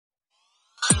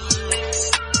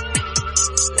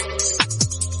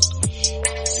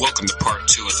welcome to part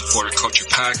 2 of the Florida Culture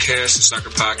Podcast, the soccer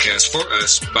podcast for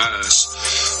us, by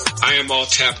us. I am all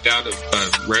tapped out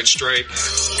of Red Stripe.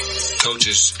 Coach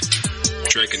is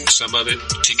drinking some of it.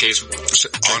 TK's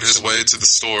on his way to the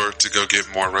store to go get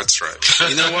more Red Stripe.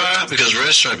 You know why? Because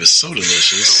Red Stripe is so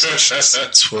delicious.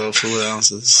 12 fluid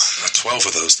ounces. 12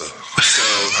 of those, though. So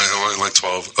I only like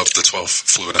 12 of the 12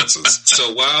 fluid ounces.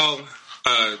 So while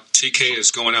TK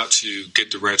is going out to get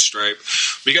the Red Stripe,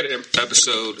 we got an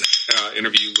episode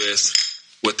interview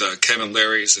with Kevin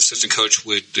Larry, his assistant coach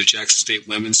with the Jackson State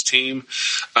women's team.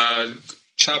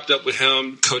 Chopped up with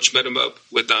him. Coach met him up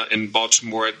with in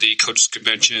Baltimore at the coaches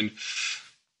convention.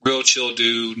 Real chill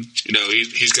dude. You know,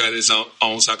 he's got his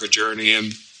own soccer journey,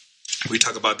 and we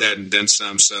talk about that and then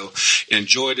some. So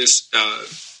enjoy this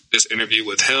interview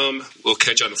with him. We'll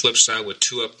catch you on the flip side with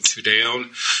 2 up, 2 down,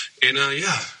 and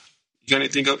yeah. You got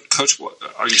anything up, Coach?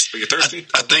 Are you thirsty?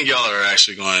 I think y'all are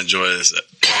actually going to enjoy this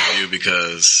interview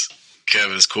because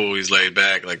Kevin is cool. He's laid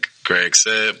back, like Greg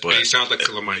said. But he sounds like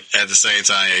Killer Mike. At the same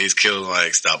time, yeah, he's killing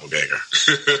like Stoppelganger,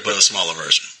 but a smaller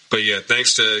version. But yeah,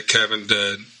 thanks to Kevin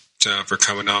for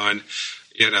coming on.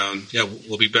 You know, yeah,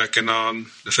 we'll be back in to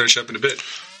finish up in a bit.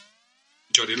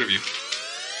 Enjoy the interview.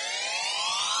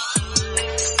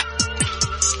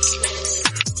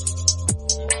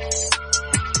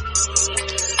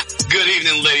 Good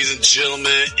evening, ladies and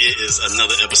gentlemen. It is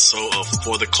another episode of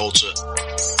For the Culture. I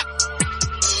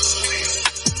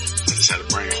just had a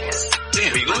brain fart.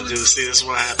 Damn, what you gonna do? See, this is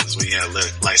what happens when you have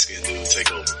light-skinned dude take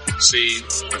over. See,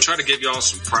 I try to give y'all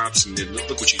some props, and then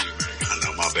look what you do, man. I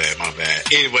know, my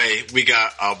bad. Anyway, we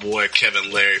got our boy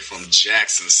Kevin Larry from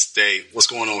Jackson State. What's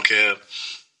going on, Kev?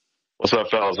 What's up,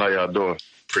 fellas? How y'all doing?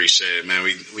 Appreciate it, man.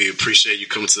 We appreciate you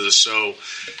coming to the show.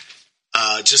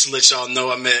 Just to let y'all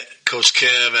know, I met Coach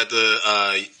Kev at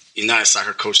the United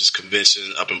Soccer Coaches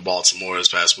Convention up in Baltimore this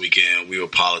past weekend. We were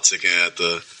politicking at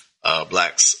the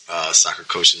Black Soccer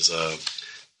Coaches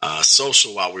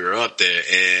social while we were up there,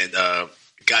 and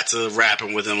got to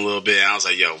rapping with him a little bit. And I was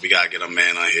like, yo, we got to get a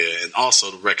man on here. And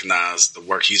also to recognize the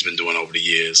work he's been doing over the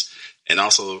years. And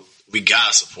also, we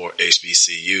got to support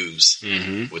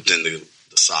HBCUs within the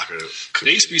soccer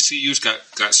community. The HBCU's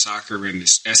got soccer and the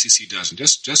SEC doesn't.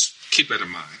 Just keep that in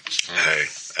mind.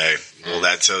 Hey. Well,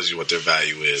 that tells you what their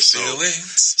value is.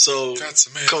 So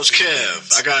Coach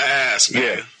Kev, I gotta ask, man.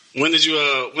 Yeah. When did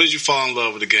you fall in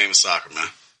love with the game of soccer, man?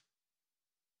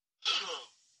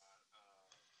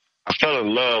 I fell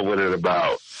in love with it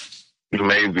about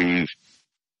maybe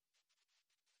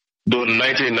during the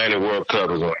 1990 World Cup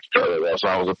is when I started. So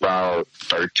I was about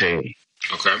 13.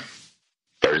 Okay.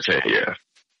 13, yeah.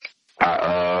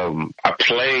 I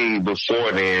played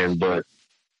before then, but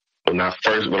when I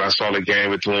saw the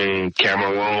game between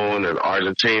Cameroon and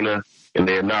Argentina in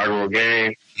the inaugural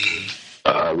game,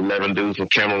 11 dudes from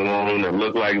Cameroon that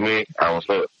looked like me, I was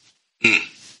hooked.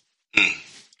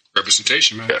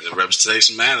 Representation, man. Yeah. The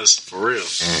representation matters, for real.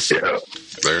 Yeah.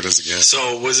 There it is again.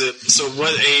 So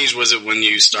what age was it when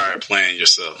you started playing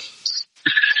yourself?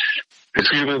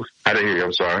 Excuse me? I didn't hear you.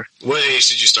 I'm sorry. What age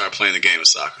did you start playing the game of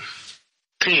soccer?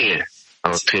 10. I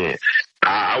was 10.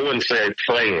 I wouldn't say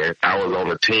playing. I was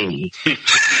on a team.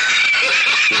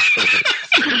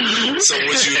 So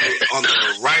was you on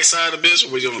the right side of the bench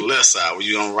or were you on the left side? Were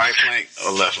you on the right flank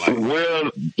or left flank?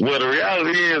 Well, the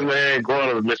reality is, man, growing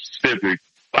up in Mississippi,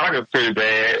 soccer pretty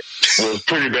bad. It was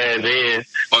pretty bad then.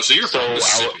 Oh, so you're from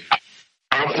Mississippi?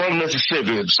 I'm from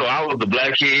Mississippi, so I was the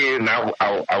black kid, and I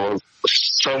was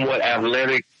somewhat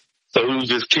athletic. So we was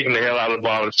just kicking the hell out of the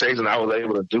ball and chasing. I was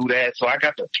able to do that, so I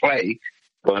got to play,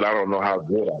 but I don't know how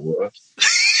good I was.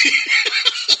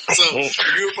 So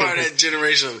you were part of that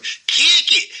generation of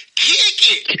kick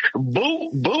it,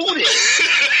 boot it.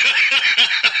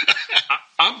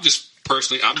 I'm just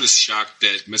shocked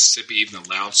that Mississippi even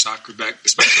allowed soccer back,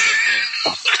 especially back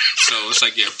then. So it's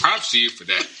like, yeah, props to you for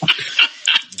that.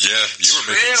 Yeah, you were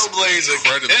making some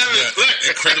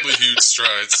incredibly huge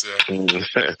strides. Yeah.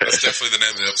 That's definitely the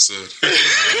name of the episode.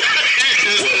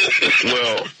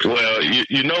 well,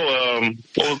 you know,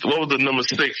 what was the number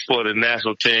 6 for the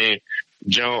national team?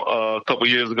 A couple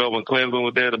years ago when Cleveland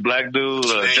was there, the black dude,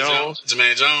 Jones.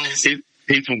 Jermaine Jones.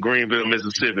 He's from Greenville,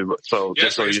 Mississippi. So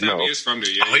just so you know, he's from there.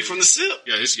 Yeah, he's from the SIP.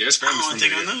 Yeah, his family's from there. I don't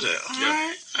think I knew that.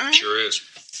 All right. Sure is.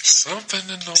 Something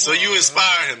in the So you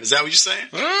inspired him? Is that what you're saying?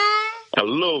 A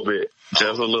little bit,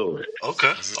 just a little bit.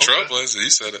 Okay. He's a trailblazer. He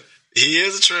said it. He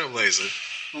is a trailblazer.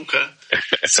 Okay.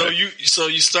 So you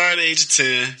started at the age of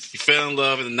 10. You fell in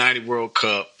love in the '90 World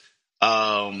Cup.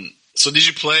 So did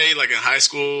you play like in high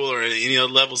school or at any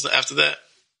other levels after that?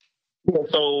 Yeah,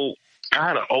 so I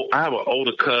have an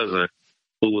older cousin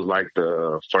who was like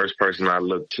the first person I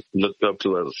looked up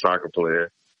to as a soccer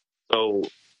player. So,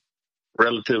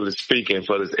 relatively speaking,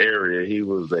 for this area, he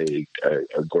was a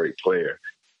great player.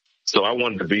 So I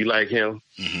wanted to be like him,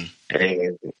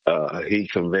 and he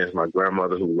convinced my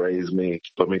grandmother, who raised me,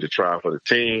 for me to try for the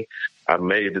team. I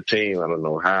made the team. I don't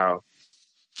know how,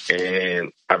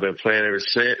 and I've been playing ever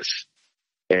since.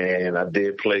 And I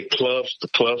did play club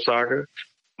soccer.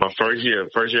 My first year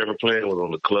ever playing was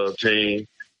on the club team.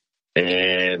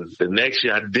 And the next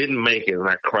year I didn't make it, and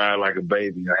I cried like a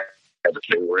baby. I had to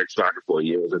play rec soccer for a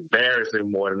year. It was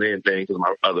embarrassing more than anything because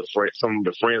my other friends, some of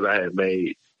the friends I had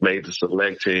made the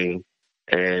select team.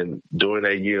 And during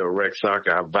that year of rec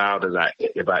soccer, I vowed that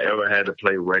if I ever had to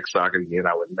play rec soccer again,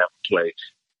 I would never play.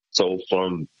 So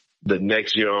from the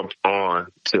next year on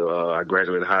till I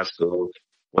graduated high school,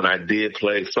 when I did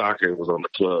play soccer, it was on the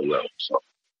club level. So.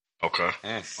 Okay.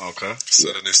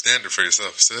 Set a new standard for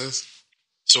yourself, sis.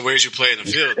 So where did you play in the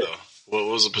field, though? What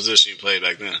was the position you played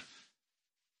back then?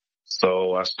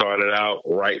 So I started out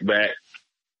right back.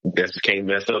 Guess you can't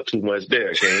mess up too much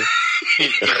there, can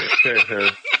you?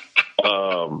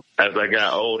 As I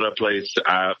got older,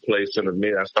 I played center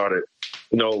mid. I started,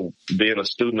 being a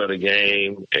student of the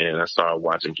game, and I started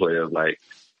watching players like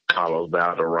Carlos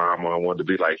Valderrama. I wanted to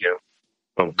be like him.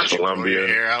 From Colombia. Your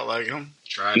hair out like him?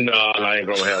 No, I ain't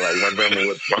growing hair like him.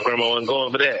 My grandma wasn't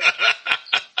going for that.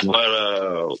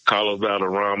 But Carlos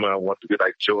Valderrama, I want to be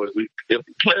like George.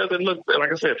 Players that look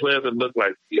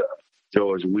like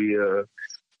George Weah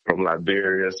from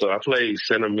Liberia. So I played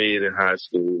center mid in high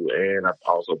school, and I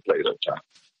also played up top.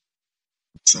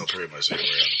 So pretty much anywhere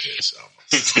on the pitch.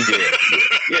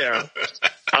 Yeah.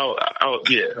 I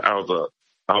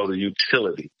was a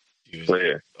utility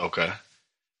player. Okay.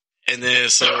 And then,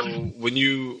 so when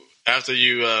after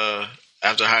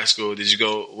high school, did you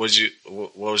go? What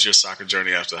was your soccer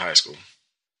journey after high school?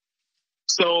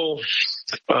 So,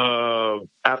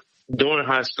 during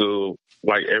high school,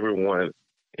 like everyone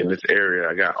in this area,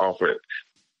 I got offered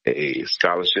a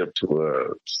scholarship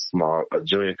to a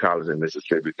junior college in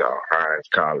Mississippi called Hines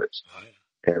College. Oh, yeah.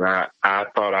 And I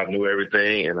thought I knew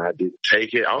everything, and I didn't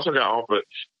take it. I also got offered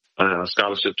a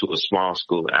scholarship to a small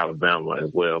school in Alabama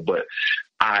as well, but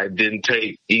I didn't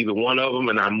take either one of them,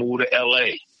 and I moved to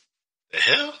L.A. The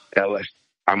hell? L.A.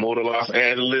 I moved to Los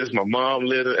Angeles. My mom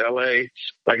lived in L.A.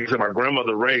 Like I said, my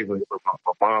grandmother raised me, but my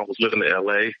mom was living in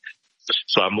L.A.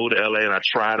 So I moved to L.A. and I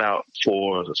tried out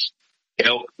for the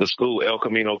school, El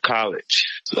Camino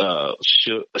College.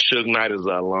 Suge Knight is an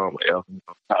alum of El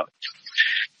Camino College.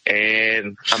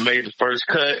 And I made the first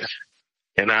cut,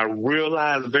 and I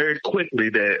realized very quickly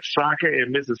that soccer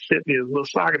in Mississippi is a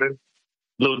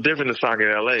little different than soccer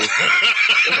in L.A.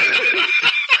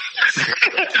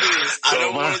 I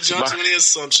don't want to jump to any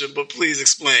assumption, but please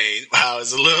explain how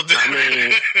it's a little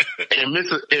different. I mean,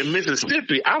 in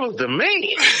Mississippi, I was the man.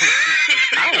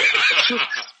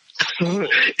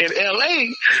 In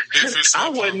L.A., I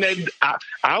wasn't that.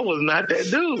 I was not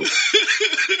that dude.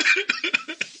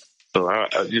 So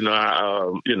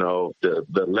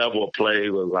the level of play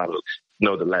was a lot of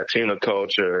the Latino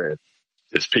culture and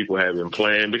just people have been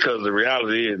playing, because the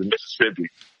reality is in Mississippi,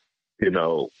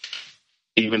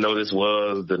 even though this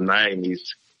was the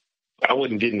 90s, I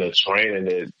wasn't getting the training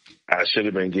that I should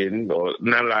have been getting. Or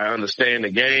now that I understand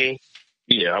the game,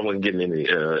 I wasn't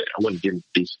getting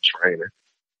decent training.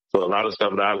 So a lot of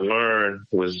stuff that I learned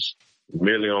was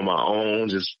merely on my own,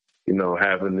 just,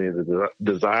 having the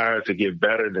desire to get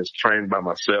better and just trained by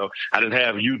myself. I didn't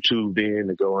have YouTube then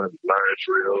to go and learn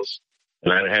drills,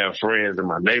 and I didn't have friends in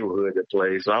my neighborhood that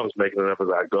played, so I was making it up as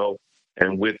I go.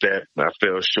 And with that, I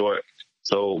fell short.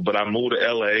 So, but I moved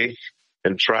to LA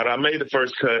and tried. I made the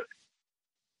first cut,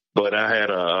 but I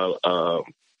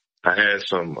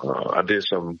did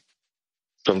some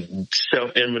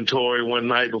self inventory one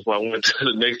night before I went to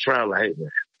the next trial. Like,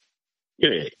 hey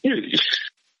man, you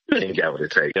ain't got what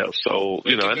it takes. So,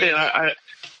 and then I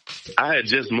had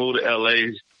just moved to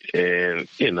LA, and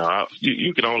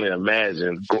you can only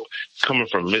imagine coming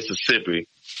from Mississippi,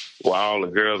 while all the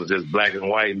girls are just black and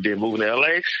white, and then moving to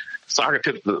LA. Soccer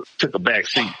took a back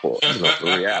seat for the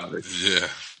reality. Yeah.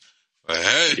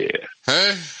 Hey. Yeah.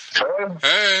 Hey.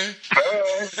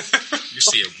 You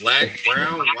see a black,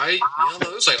 brown, white,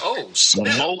 yellow. It's like, oh,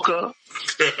 snap. Mocha.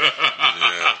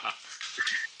 Yeah.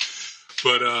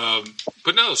 But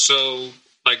no. So,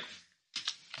 of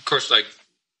course,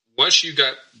 once you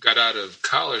got out of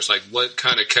college, what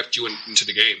kind of kept you into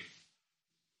the game?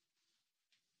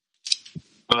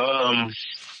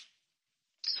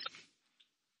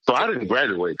 So I didn't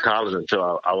graduate college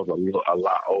until I was a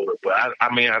lot older. But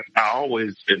I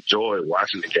always enjoyed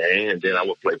watching the game, and then I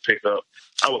would play pickup.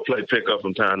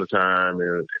 From time to time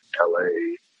in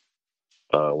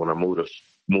LA when I moved to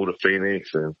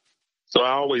Phoenix, and So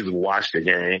I always watched the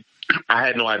game. I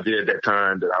had no idea at that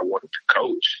time that I wanted to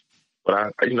coach, but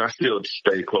I still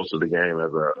stayed close to the game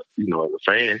as a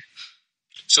fan.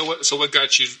 So what got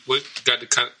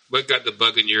the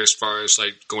bug in you as far as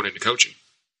like going into coaching?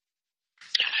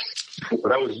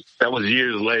 Well, that was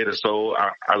years later. So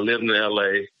I lived in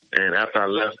LA, and after I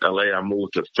left LA, I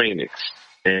moved to Phoenix.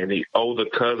 And the older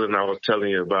cousin I was telling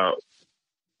you about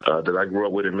that I grew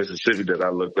up with in Mississippi that I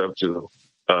looked up to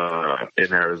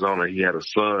in Arizona, he had a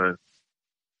son,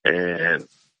 and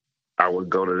I would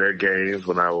go to their games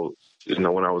when I was in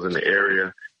the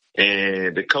area.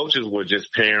 And the coaches were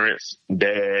just parents,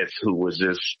 dads who was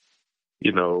just,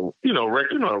 you know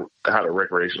how the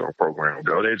recreational program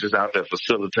go. They're just out there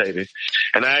facilitating.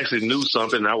 And I actually knew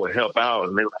something. I would help out.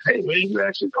 And they were like, hey, man, you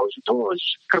actually know what you're doing. You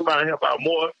should come out and help out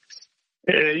more.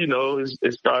 And,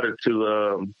 it started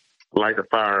to light the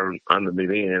fire under me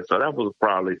then. So that was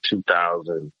probably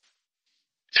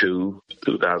 2002,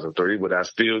 2003. But I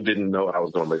still didn't know I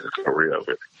was going to make a career of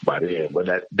it by then. But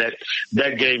that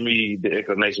gave me the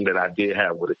inclination that I did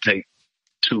have what it takes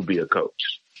to be a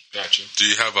coach. Gotcha. Do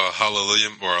you have a hallelujah,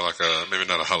 or like maybe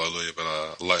not a hallelujah,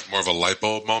 but more of a light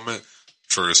bulb moment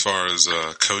for as far as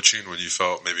coaching when you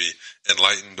felt maybe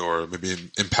enlightened or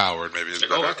maybe empowered, maybe is a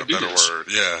better word.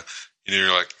 Yeah.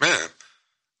 You're like, man,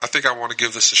 I think I want to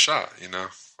give this a shot,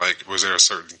 Like, was there a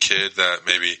certain kid that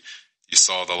maybe you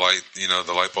saw the light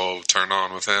bulb turn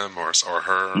on with him or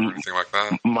her or anything like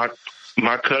that? My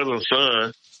cousin's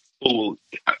son, who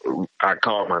I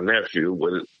call my nephew,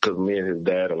 because me and his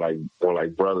dad are more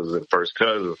like brothers and first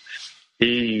cousins.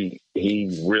 He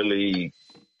really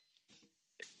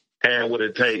had what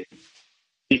it takes.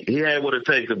 He had what it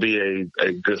takes to be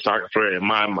a good soccer player in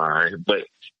my mind, but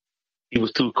he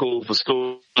was too cool for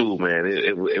school, man.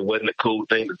 It wasn't a cool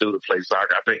thing to do to play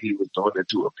soccer. I think he was doing it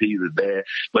to appease his dad.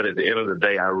 But at the end of the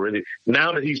day,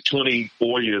 now that he's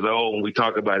 24 years old, and we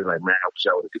talk about it, like, man, I wish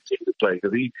I would have continued to play.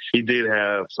 Because he did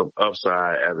have some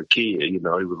upside as a kid. He was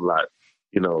a lot,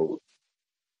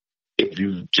 if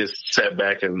you just sat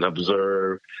back and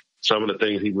observed some of the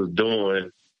things he was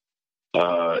doing,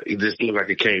 it just looked like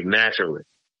it came naturally.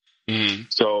 Mm-hmm.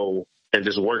 So, and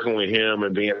just working with him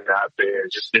and being out there,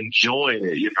 just enjoying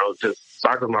it, because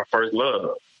soccer's my first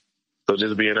love. So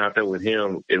just being out there with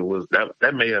him, it was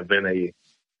that may have been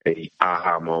a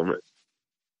aha moment,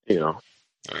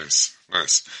 Nice.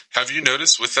 Have you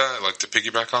noticed with that, like to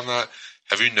piggyback on that,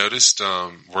 have you noticed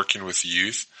working with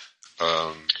youth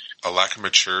a lack of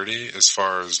maturity as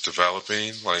far as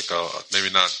developing, like maybe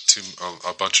not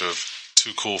a bunch of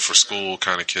too cool for school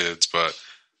kind of kids, but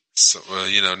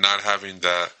not having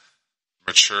that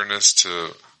matureness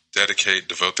to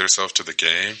devote themselves to the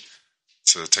game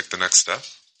to take the next step?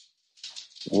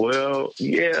 Well,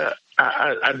 yeah,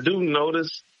 I do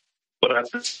notice, but I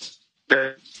think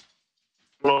that's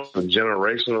a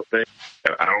generational thing.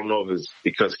 I don't know if it's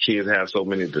because kids have so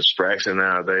many distractions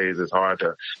nowadays. It's hard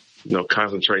to,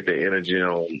 concentrate their energy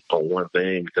on one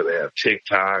thing because they have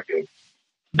TikTok and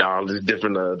all these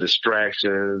different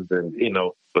distractions, and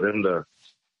for them to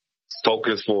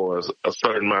focus for a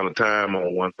certain amount of time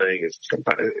on one thing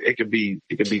it could be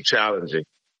challenging.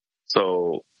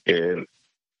 So in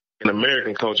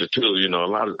American culture too, a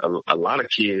lot of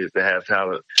kids that have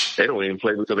talent, they don't even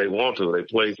play because they want to. They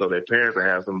play so their parents will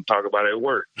have something to talk about at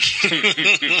work.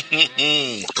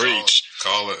 Preach.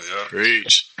 Call it, yeah.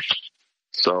 Preach.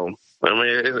 So I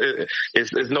mean,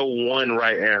 it's no one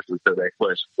right answer to that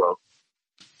question, bro.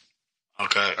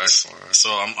 Okay. Excellent. So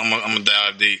I'm gonna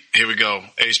dive deep. Here we go.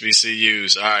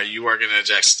 HBCUs. All right, you working at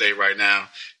Jackson State right now.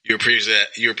 You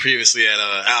were previously at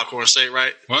Alcorn State,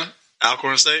 right? What?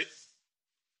 Alcorn State?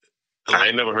 I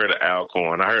ain't never heard of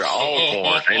Alcorn. I heard of Alcorn.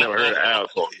 I ain't never heard of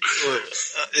Alcorn.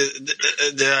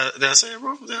 Did I say it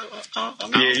wrong? Yeah,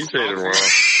 you said it wrong.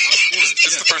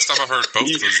 It's the first time I've heard both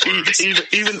of those words.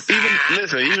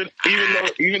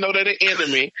 Even though they're the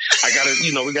enemy,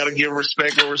 we gotta give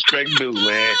respect where respect due,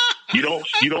 man. You don't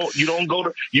go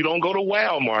to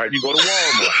Walmart. You go to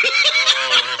Walmart.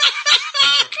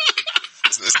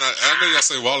 It's not. I know y'all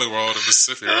say Wally World in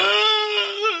Mississippi,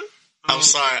 right? I'm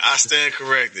sorry. I stand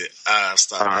corrected. I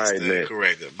stand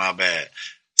corrected. My bad.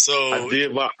 So I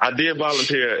did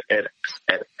volunteer at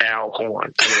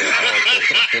Alcorn.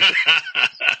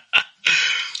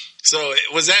 So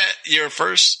was that your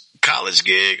first college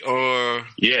gig, or?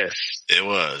 Yes, it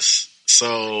was.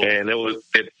 So, and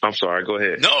I'm sorry. Go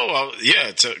ahead. No,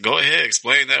 go ahead.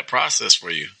 Explain that process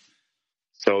for you.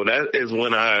 So that is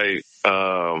when I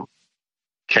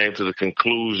came to the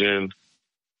conclusion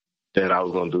that I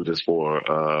was going to do this for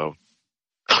a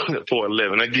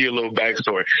living. I'll give you a little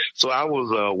backstory. So I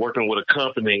was working with a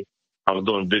company. I was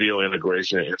doing video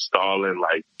integration, installing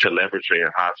like telemetry in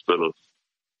hospitals.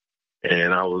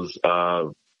 And I was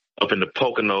up in the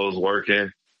Poconos working,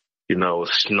 you know,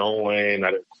 snowing.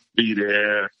 I didn't be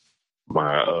there.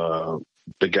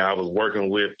 The guy I was working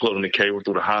with pulling the cable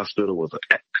through the hospital was an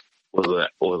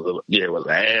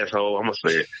asshole. I'm gonna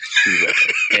say it.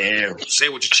 And say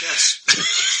it with your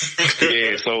chest.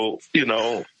 yeah, so you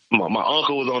know, my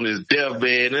uncle was on his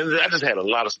deathbed, and I just had a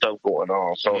lot of stuff going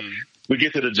on. So we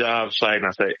get to the job site,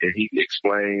 and he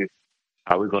explains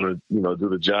how we're gonna, you know, do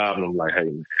the job, and I'm like,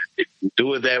 hey, if we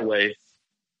do it that way,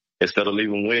 instead of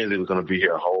leaving Wednesday, we're gonna be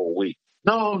here a whole week.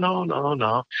 No.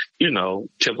 You know,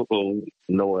 typical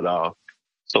know-it-all.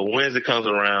 So Wednesday comes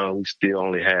around, we still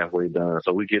only halfway done.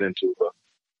 So we get into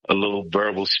a little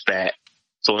verbal spat.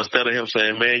 So instead of him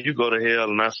saying, man, you go to hell,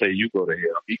 and I say, you go to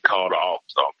hell, he called the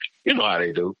office on me. You know how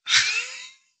they do.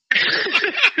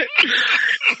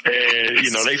 And,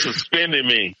 you know, they suspended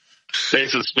me.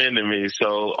 So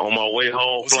on my way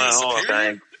home, flying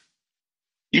home,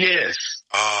 yes.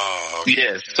 Oh.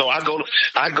 Yes. So I go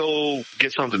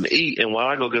get something to eat, and while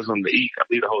I go get something to eat, I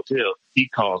leave the hotel. He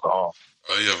calls the office.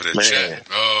 Oh, you over there chatting.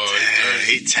 Oh,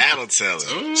 he tattletelling.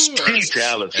 He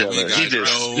tattletelling.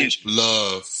 He just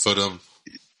love for them.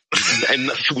 And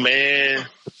man,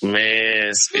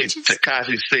 it's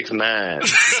Tekashi 6ix9ine.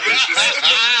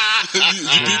 You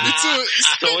beat me to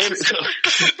it.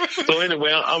 So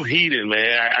anyway, I'm heated,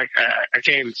 man. I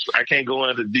can't go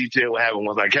into detail what happened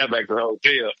once I got back to the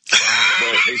hotel.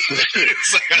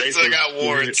 But they still got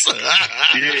warrants.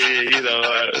 Yeah, you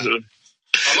know.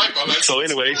 I like so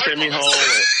anyway, they sent me home.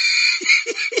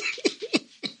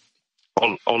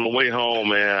 On the way home,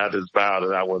 man, I just vowed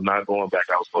that I was not going back.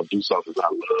 I was going to do something I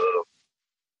love.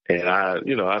 And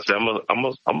I said,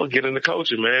 I'm gonna get into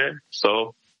coaching, man.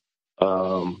 So,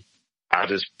 I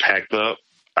just packed up.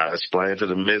 I explained to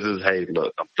the missus, hey,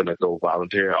 look, I'm gonna go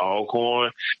volunteer at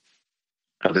Alcorn.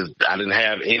 I didn't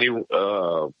have any,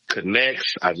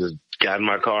 connects. I just got in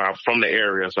my car. I'm from the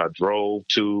area, so I drove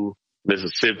to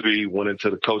Mississippi, went into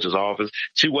the coach's office.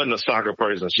 She wasn't a soccer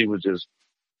person. She was just,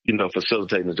 you know,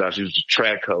 facilitating the job. She was a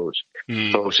track coach.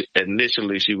 So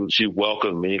initially she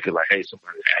welcomed me because like, hey,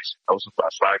 somebody actually knows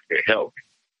about soccer can help me.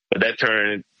 But that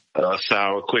turned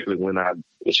sour quickly when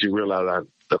she realized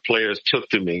the players took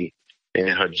to me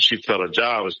and she felt her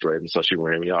job was threatened. So she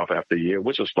ran me off after a year,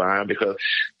 which was fine because,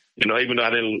 you know, even though I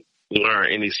didn't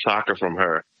learn any soccer from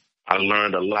her, I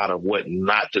learned a lot of what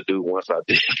not to do once I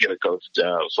did get a coach's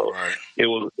job. So it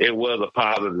was a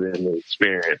positive in the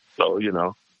experience. So, you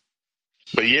know,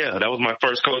 but yeah, that was my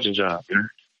first coaching job.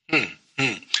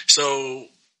 So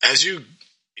as you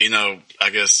know, I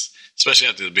guess, especially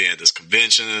after being at this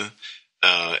convention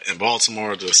in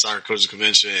Baltimore, the soccer coaches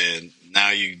convention, and now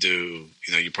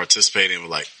you're participating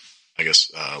with like, I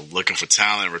guess, looking for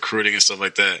talent, recruiting and stuff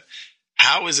like that.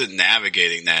 How is it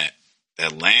navigating that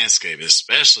landscape,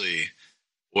 especially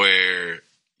where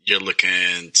you're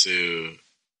looking to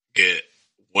get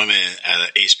women at an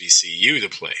HBCU to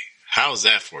play? How is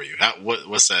that for you?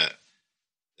 What's that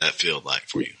feel like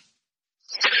for you?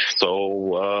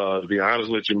 So, to be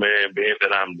honest with you, man, being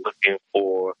that I'm looking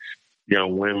for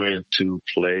young women to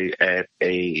play at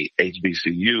a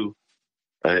HBCU,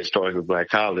 a historically black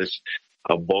college,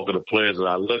 a bulk of the players that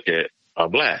I look at are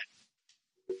black.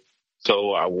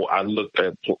 So I looked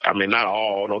at, I mean, not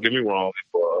all, don't get me wrong,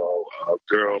 if a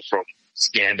girl from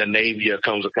Scandinavia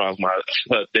comes across my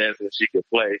desk and she can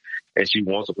play and she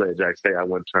wants to play at Jackson State, I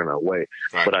wouldn't turn her away.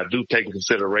 Right. But I do take in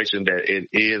consideration that it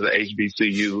is a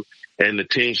HBCU and the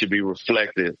team should be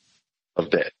reflective of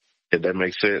that, if that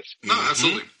makes sense. No,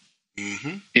 absolutely.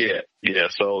 Mm-hmm. Yeah.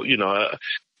 So, you know, I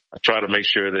try to make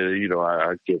sure that, you know,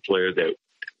 I get players that,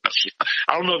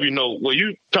 I don't know if you know, well,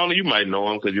 Tony, you might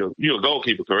know him because you're a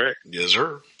goalkeeper, correct? Yes,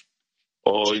 sir.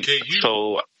 So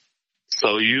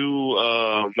you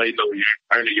may know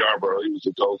Ernie Yarborough. He was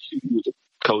a goalkeeper. He was a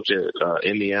coach at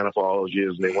Indiana for all those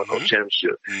years, and they won no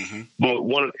championship. Mm-hmm.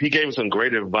 But he gave me some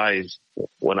great advice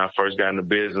when I first got into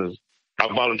business. I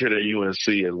volunteered at UNC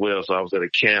as well, so I was at a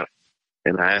camp,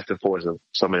 and I asked him for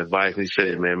some advice. He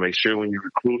said, man, make sure when you're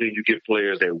recruiting, you get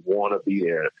players that want to be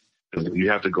there. You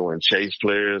have to go and chase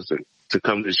players to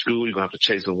come to school. You're going to have to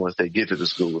chase them once they get to the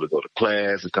school, to go to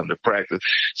class, to come to practice.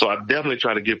 So I definitely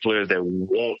try to get players that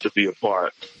want to be a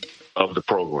part of the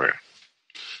program.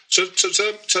 So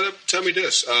tell me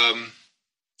this.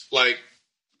 Like,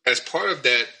 as part of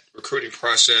that recruiting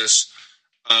process,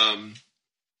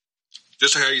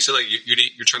 just like how you said, like,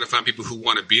 you're trying to find people who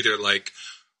want to be there. Like,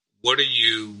 what do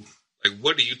you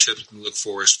typically look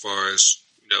for as far as,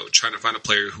 you know, trying to find a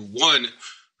player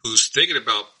who's thinking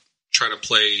about trying to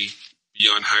play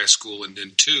beyond high school, and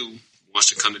then two, wants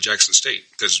to come to Jackson State?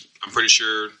 Because I'm pretty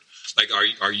sure, like,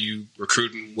 are you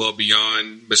recruiting well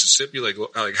beyond Mississippi? Like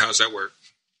how's that work?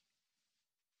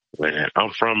 Man,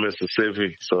 I'm from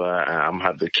Mississippi, so I'm gonna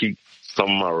have to keep some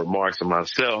of my remarks to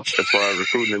myself as far as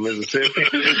recruiting in Mississippi.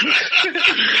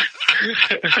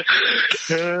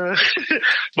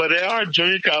 But there are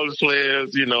junior college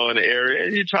players, in the area,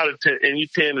 and you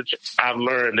tend to. I've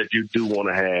learned that you do want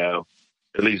to have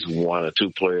at least one or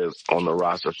two players on the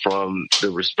roster from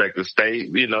the respective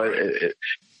state. That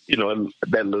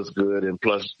looks good, and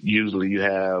plus, usually you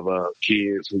have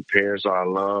kids whose parents are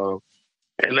alum.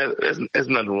 And there's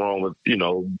nothing wrong with,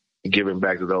 giving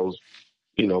back to those,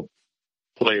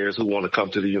 players who want to come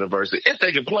to the university if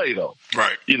they can play though.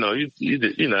 Right.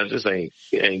 Just ain't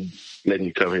letting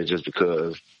you come here just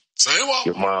because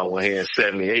your mom went here in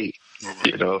 78,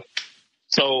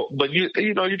 So, but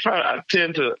I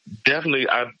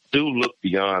do look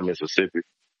beyond Mississippi.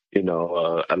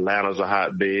 Atlanta's a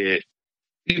hotbed.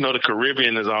 The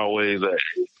Caribbean is always a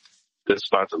good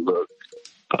spot to look.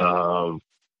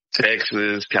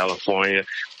 Texas, California,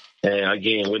 and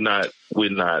again, we're not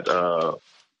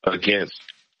against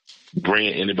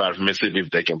bringing anybody from Mississippi if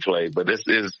they can play, but it's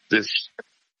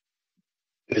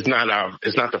not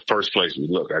the first place we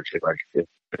look. Actually,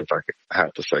 if I could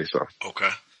have to say so. Okay.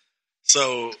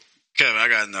 So, Kevin, I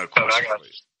got another question for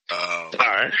you. All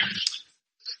right.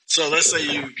 So let's say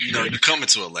you come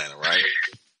into Atlanta, right?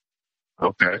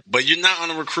 Okay. But you're not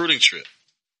on a recruiting trip.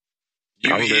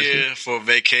 You're here for a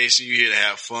vacation. You're here to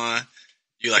have fun.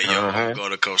 You're like, I'm going to go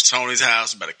to Coach Tony's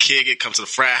house. We better kick it, come to the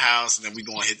frat house, and then we're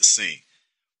going to hit the scene.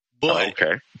 But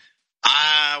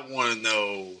I want to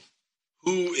know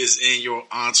who is in your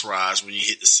entourage when you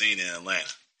hit the scene in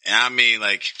Atlanta. And I mean,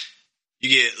 like, you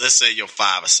get, let's say, your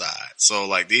five-a-side. So,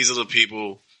 like, these are the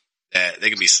people that they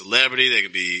can be celebrity, they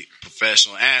can be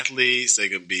professional athletes, they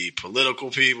can be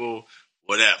political people,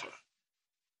 whatever.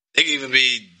 They can even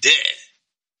be dead.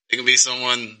 It can be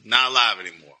someone not alive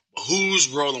anymore. But who's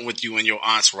rolling with you in your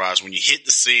entourage when you hit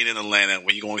the scene in Atlanta,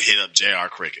 when you're going to hit up JR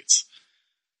Crickets?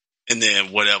 And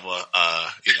then whatever,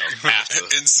 after.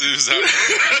 Ensues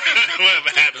after. Whatever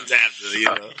happens after,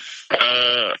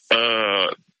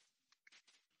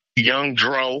 Young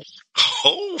Dro.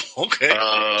 Oh, okay.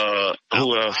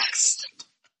 Who else?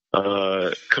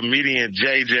 Comedian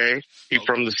JJ. He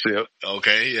from the SIP.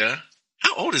 Okay, yeah.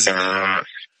 How old is he now?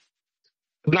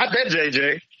 Not that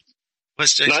JJ.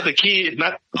 What's JJ? Not the kid.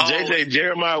 Not JJ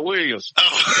Jeremiah Williams.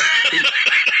 Oh.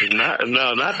 not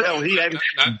that one.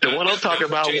 The one I'm talking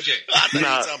about. JJ. I thought you were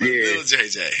talking about little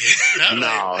JJ.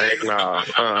 No, heck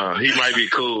no. He might be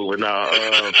cool, but no.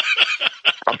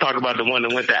 I'm talking about the one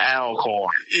that went to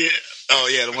Alcorn. Yeah. Oh,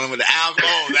 yeah, the one with the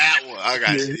alcohol. That one. I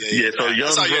got you. Yeah, so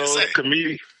young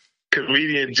bro,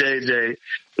 comedian JJ.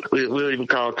 We'll even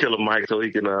call Killer Mike so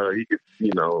he can. I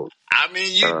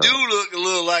mean, you do look a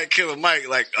little like Killer Mike,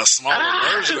 like a smaller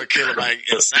version of Killer Mike.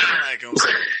 It sounds like him. So,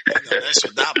 that's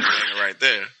your doppelganger right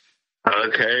there.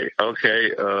 Okay.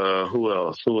 Who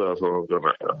else am I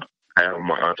gonna have on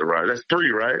my entourage? That's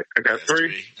three, right? I got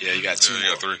three. Yeah, you got two. You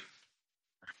got three.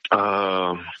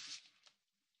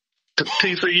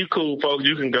 TC, you cool, folks.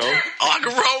 You can go. Oh, I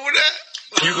can roll with that.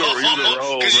 You can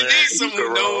roll, because you need someone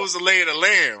who knows the lay of the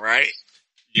land, right?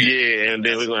 Yeah, and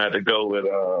then we're gonna have to go with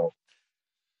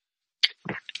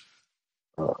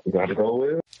we got to go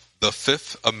with the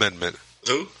Fifth Amendment.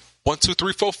 Who? 1, 2,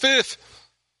 3, 4, 5th.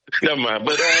 Never mind,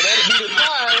 but that'll be the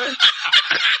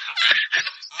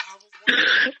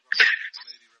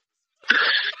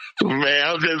time. Man,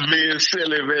 I'm just being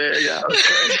silly, man. Y'all.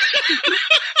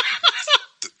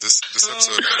 This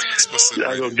episode is explicit.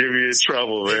 Y'all gonna give me in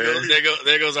trouble, man.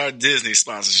 There goes our Disney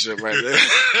sponsorship right there.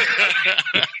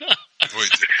 Wait,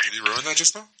 did he ruin that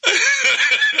just now?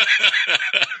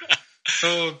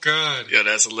 Oh, God. Yeah,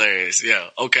 that's hilarious. Yeah.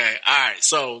 Okay. All right.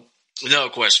 So, another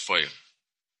question for you.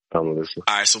 I'm listening.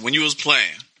 All right. So, when you was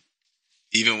playing,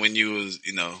 even when you was,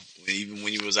 even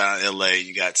when you was out in LA,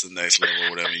 you got to the next level or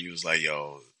whatever, you was like,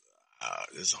 yo,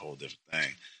 this is a whole different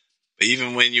thing. But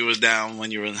even when you was down,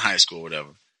 when you were in high school or whatever,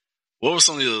 what was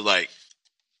some of the, like,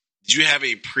 did you have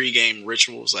any pregame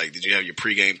rituals? Like, did you have your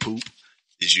pregame poop?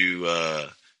 Did you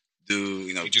do,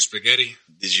 Eat your spaghetti?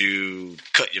 Did you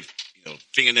cut your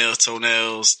fingernails,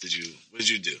 toenails? What did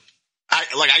you do?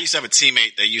 I used to have a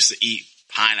teammate that used to eat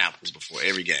pineapples before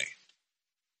every game.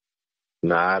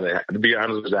 Nah, to be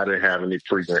honest with you, I didn't have any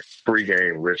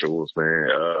pregame rituals,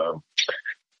 man.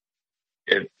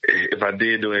 If I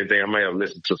did do anything, I may have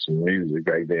listened to some music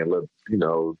back then,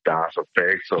 DOS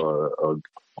Effects or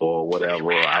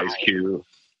whatever, or Ice Cube.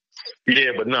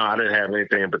 Yeah, but no, I didn't have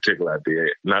anything in particular I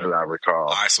did, not that I recall.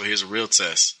 All right, so here's a real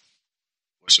test.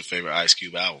 What's your favorite Ice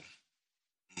Cube album?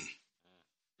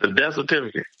 The death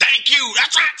certificate. Thank you.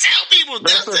 That's what I tell people.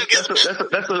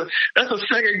 That's the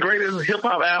second greatest hip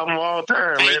hop album of all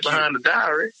time, man. Behind the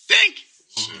Diary. Thank you.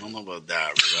 I don't know about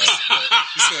Diary.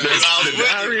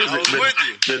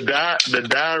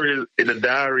 The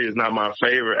Diary is not my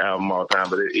favorite album of all time,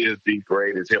 but it is the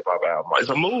greatest hip hop album. It's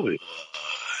a movie.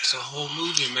 It's a whole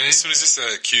movie, man. As soon as you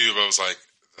said Cube, I was like,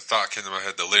 the thought came to my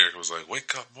head. The lyric was like,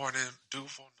 "Wake up, morning, dew on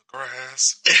the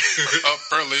grass, up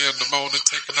early in the morning,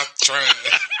 taking out the trash."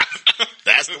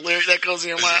 That's the lyric that goes in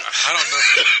your mind. I don't know.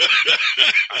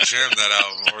 I jammed that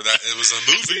album, or that it was a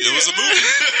movie. It was a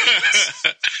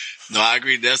movie. No, I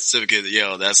agree. Death Certificate,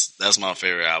 yo, that's my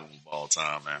favorite album of all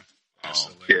time, man.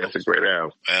 Yeah, it's a great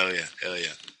album. Hell yeah.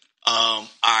 All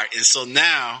right, and so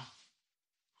now,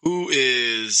 who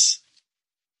is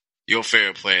your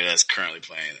favorite player that's currently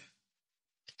playing?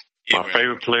 My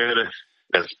favorite player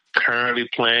that's currently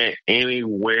playing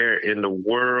anywhere in the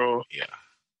world. Yeah.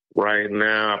 Right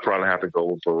now, I probably have to go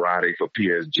with Verratti for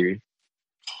PSG.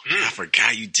 I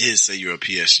forgot you did say you're a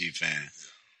PSG fan.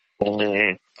 Mm-hmm.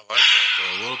 I like that,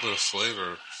 though. A little bit of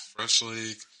flavor. French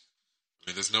league. I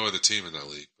mean, there's no other team in that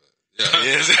league. But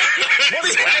yeah.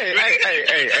 Hey.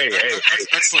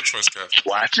 Excellent choice, Kev.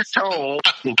 Watch your tone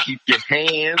and keep your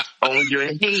hands on your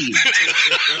head.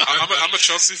 I'm a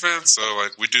Chelsea fan, so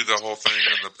like we do the whole thing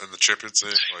in the Champions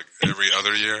League like every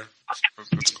other year.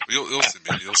 You'll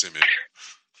see me.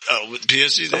 With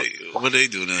PSG, what they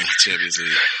do in the Champions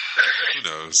League? Who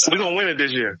knows? We're gonna win it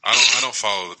this year. I don't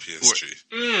follow the PSG.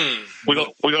 We're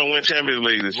gonna win Champions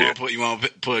League this year. You want to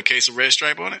put a case of Red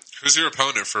Stripe on it? Who's your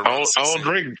opponent for? I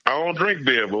don't drink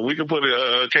beer, but we can put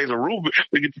a case of Ruby.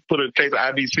 We can put a case of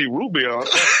IBC Ruby on. I'll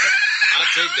take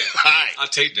that. All right. I'll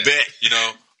take that. Bet. You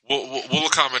know, we'll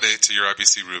accommodate to your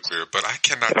IBC root beer, but I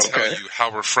cannot tell you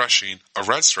how refreshing a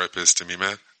Red Stripe is to me,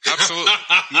 man. Absolutely.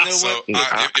 You know so what?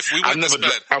 if we win this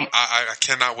bet, I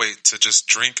cannot wait to just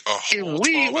drink a whole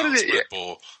 12-ounce Red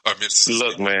Bull.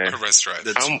 Look, man, a Red Stripe.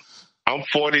 I'm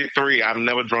 43. I've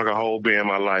never drunk a whole beer in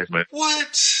my life, man.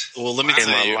 What? Well, let me tell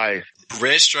you. In my life.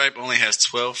 Red Stripe only has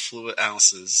 12 fluid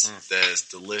ounces. That is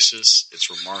delicious.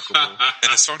 It's remarkable. And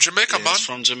it's from Jamaica, man. It's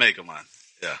from Jamaica, man.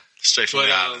 Yeah. Straight from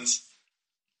the islands.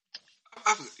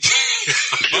 I'm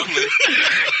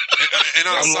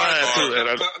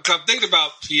thinking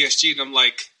about PSG, and I'm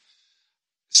like,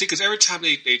 see, because every time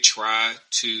they try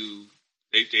to,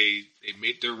 they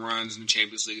make their runs in the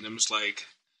Champions League, and I'm just like,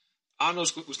 I don't know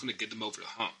what's going to get them over the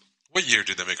hump. What year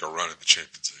did they make a run in the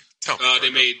Champions League? Tell me. They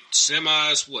made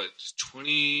semis,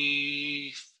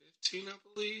 2015, I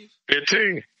believe?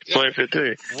 15.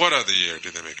 2015. What other year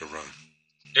did they make a run?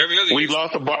 Every other we year.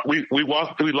 We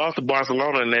lost to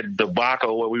Barcelona in that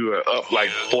debacle where we were up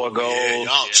 4 goals. Yeah,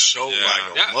 y'all choked like a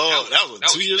mug. That was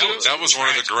 2 years ago. That was one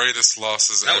of the greatest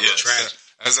losses ever. That was tragic.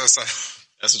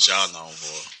 That's what y'all known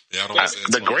for. Yeah, I don't want to say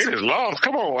the greatest loss.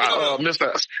 Come on,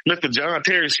 Mr. John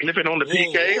Terry snipping on the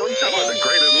PK. What are you talking about? The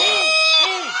greatest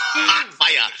loss.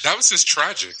 Fire. That was just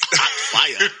tragic.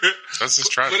 Fire. That's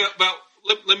just tragic. But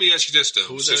let me ask you this though.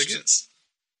 Who's that against?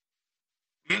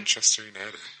 Manchester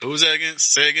United. Who's that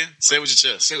against? Say again. Say it with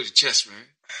your chest. Say it with your chest, man.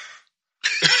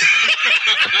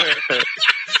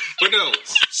 But no.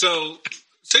 So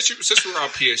since we're on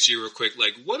PSG real quick,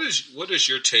 like what is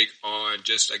your take on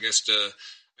just I guess the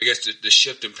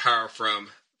shift in power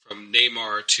from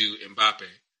Neymar to Mbappe?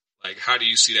 Like how do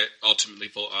you see that ultimately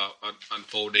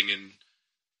unfolding and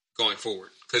going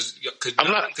forward? Because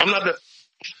not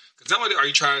only are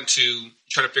you trying to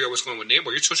figure out what's going on with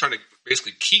Neymar, you're still trying to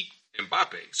basically keep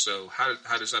Mbappe. So how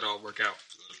does that all work out?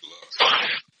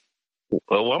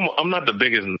 Well, I'm not the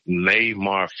biggest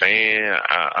Neymar fan.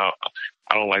 I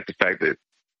don't like the fact that.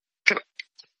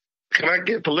 Can I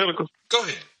get political? Go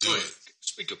ahead.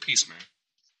 Speak your piece, man.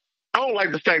 I don't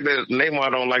like the fact that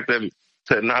Neymar don't like that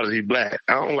technology black.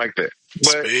 I don't like that.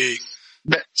 But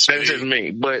that's just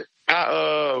me. But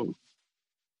to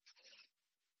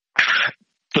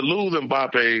lose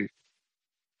Mbappe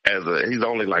he's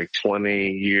only like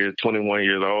 21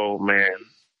 years old, man.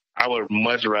 I would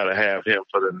much rather have him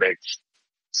for the next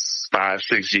 5,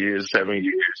 6 years, 7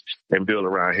 years and build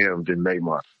around him than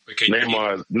Neymar.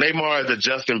 Neymar is the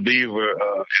Justin Bieber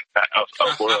of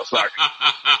world soccer.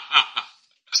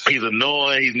 He's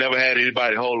annoying. He's never had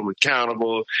anybody hold him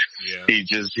accountable. Yeah.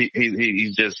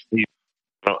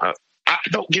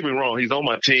 Don't get me wrong. He's on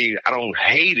my team. I don't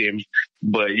hate him,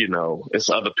 but it's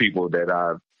other people that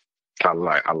I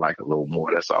like a little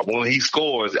more. That's all. When he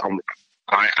scores, I'm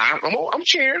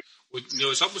cheering. Well,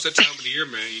 it's almost that time of the year,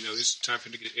 man. It's time for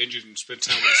him to get injured and spend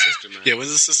time with his sister, man. Yeah, when's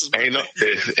his sister's birthday?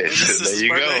 There you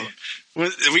go.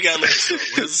 We got when's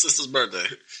his sister's birthday?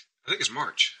 I think it's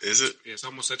March. Is it? Yeah, it's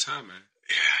almost that time, man.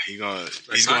 he's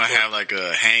gonna have like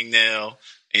a hangnail,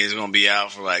 and he's gonna be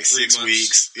out for like 6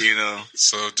 weeks. You know.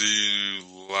 So, do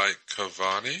you like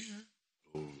Cavani?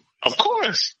 Of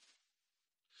course.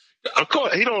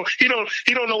 He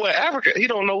don't know where Africa. He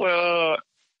don't know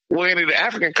where any of the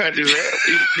African countries are.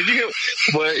 Did you hear?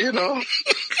 But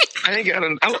I ain't got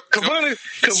Cavani.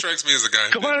 Strikes me as a guy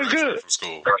who Cavani's good from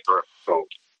school.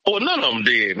 Well, none of them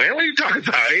did, man. What are you talking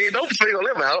about? Ain't no single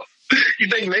them out. You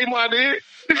think Neymar did?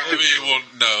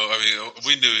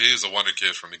 We knew he was a wonder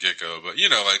kid from the get-go, but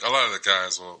like a lot of the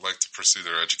guys will like to pursue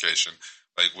their education.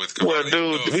 Like with Cavani, well,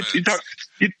 dude,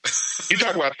 you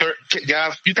talk about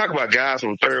guys. You talk about guys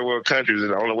from third world countries,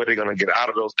 and the only way they're going to get out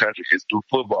of those countries is through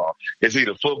football. It's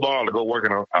either football or go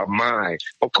working on a mine.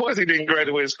 Of course, he didn't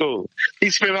graduate school. He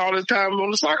spent all his time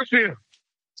on the soccer field.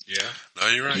 Yeah, no,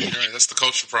 you're right. That's the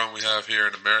cultural problem we have here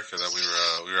in America that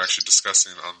we were actually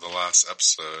discussing on the last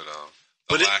episode.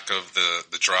 Lack of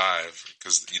the drive,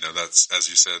 because that's, as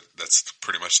you said, that's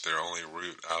pretty much their only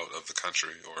route out of the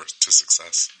country or to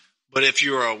success. But if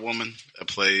you're a woman that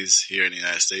plays here in the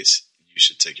United States, you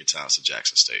should take your talents to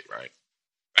Jackson State, right?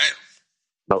 Bam.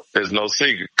 No, there's no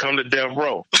secret. Come to Death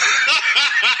Row.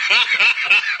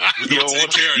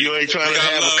 You ain't trying to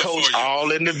have a coach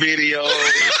all in the video.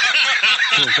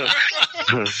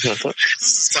 This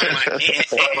is talking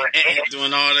about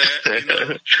doing all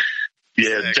that.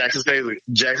 Yeah, Jackson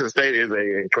State is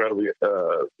an incredible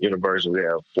university. We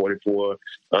have 44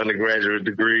 undergraduate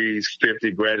degrees,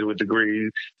 50 graduate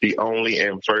degrees. The only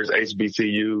and first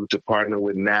HBCU to partner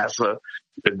with NASA.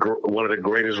 One of the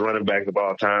greatest running backs of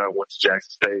all time went to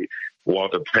Jackson State.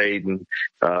 Walter Payton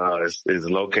is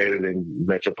located in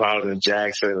metropolitan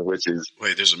Jackson, which is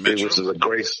there's a metro, which is a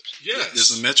great. Yes,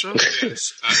 there's a metro.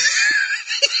 Yes,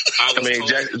 I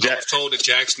was told that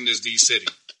Jackson is the city.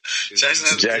 There's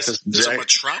a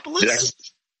metropolis.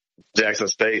 Jackson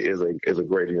State is a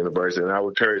great university, and I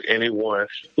would encourage anyone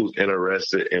who's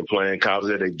interested in playing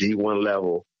college at a D1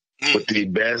 level with the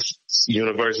best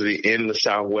university in the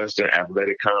Southwestern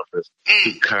Athletic Conference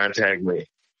to contact me.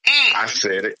 I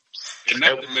said it. And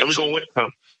not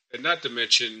to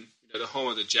mention the home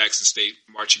of the Jackson State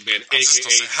Marching Band,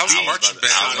 a.k.a. How's the marching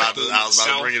band? I was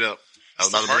about to bring it up.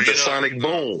 The Sonic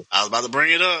Boom. I was about to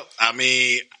bring it up. I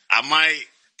mean, I might.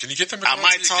 Can you get them? I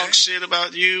might talk shit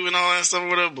about you and all that stuff or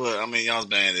whatever, but I mean, y'all's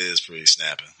band is pretty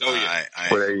snapping. Oh yeah.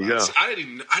 Well, there you go. I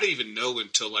didn't even know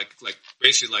until like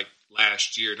basically like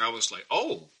last year, and I was like,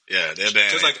 oh yeah, their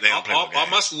band. Because like all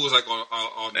my school was like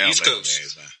on the East Coast.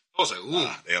 Games, man. I was like, ooh,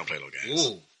 they don't play no games.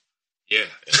 Ooh, yeah.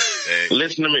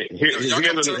 Listen to me. Here's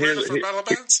Battle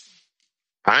Bands?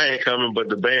 I ain't coming, but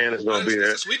the band is going to be there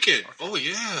this weekend. Oh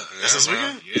yeah, this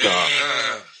weekend.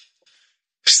 Yeah.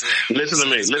 Listen to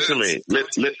me.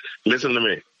 Listen to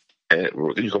me. And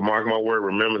you can mark my word.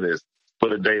 Remember this.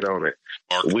 Put a date on it.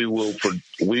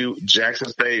 Jackson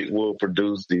State will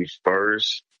produce the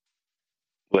first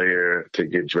player to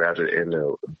get drafted in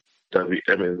the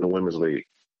women's league.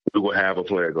 We will have a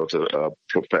player go to a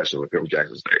professional from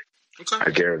Jackson State. Okay.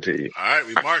 I guarantee you. All right,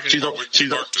 we marking it. She's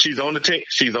on the team.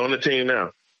 She's on the team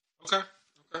now. Okay.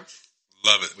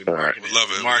 Love it. We love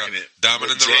it. Marking it.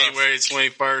 Diamond in the January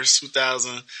 21st,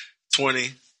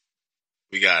 2020.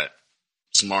 We got it.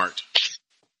 It's marked.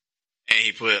 And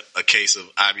he put a case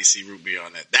of IBC root beer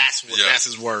on that. That's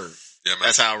his word. Yeah, man.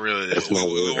 That's how real it is. We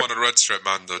want a red stripe,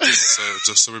 man, though. Just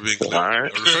so we're being clear. All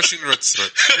right. A refreshing red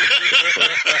stripe.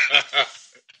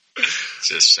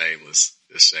 Just shameless.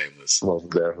 Most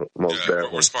definitely.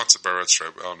 We're sponsored by Red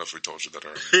Stripe. I don't know if we told you that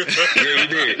already. Yeah, you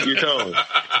did. You told me.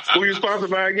 Who you sponsored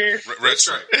by again? Red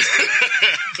Stripe.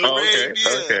 Okay.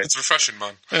 It's refreshing,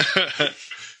 man.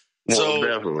 So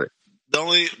definitely. The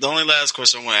only last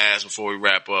question I want to ask before we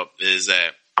wrap up is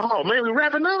that. Oh man, we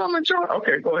wrapping up. I'm enjoying.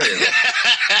 Okay, go ahead.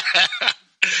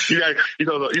 You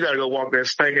gotta go walk that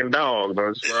stinking dog,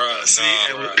 don't you? I'm just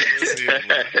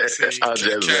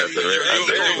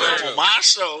messing. My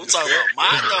show. I'm talking about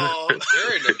my dog.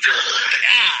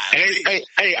 Hey,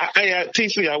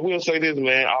 TC, I will say this,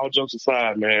 man. All jokes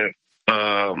aside, man.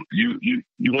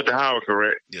 You went to Howard,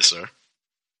 correct? Yes, sir.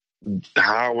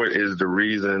 Howard is the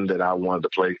reason that I wanted to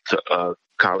play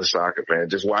college soccer, man.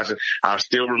 Just watching, I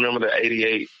still remember the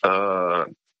 '88.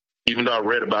 Even though I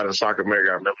read about it in Soccer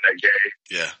America, I remember that game.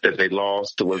 Yeah, that they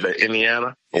lost to was that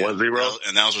Indiana 1-0,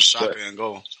 and that was with Shaka and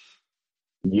goal.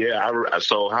 Yeah,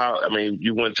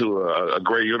 you went to a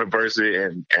great university,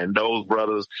 and those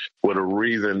brothers were the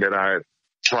reason that I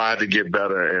tried to get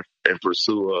better and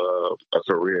pursue a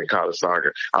career in college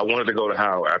soccer. I wanted to go to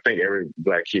Howard. I think every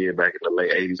black kid back in the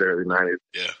late '80s, early '90s,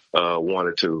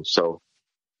 wanted to. So,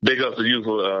 big up to you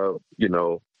for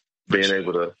being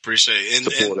able to appreciate it.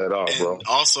 to pull that off, bro. And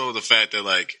also the fact that,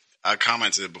 like, I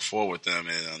commented before with them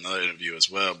in another interview as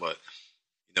well, but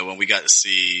when we got to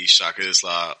see Shaka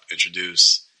Islam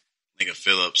introduce Lincoln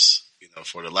Phillips,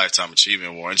 for the Lifetime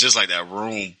Achievement Award, and just like that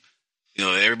room,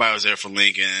 everybody was there for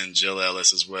Lincoln, Jill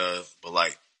Ellis as well, but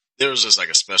like there was just like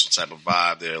a special type of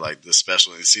vibe there, like the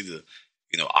special, and see the,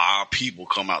 our people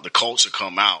come out, the culture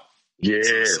come out,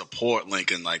 to support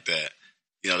Lincoln like that.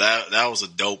 That was a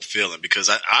dope feeling, because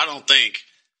I don't think,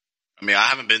 I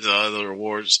haven't been to other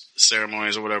awards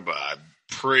ceremonies or whatever, but I'm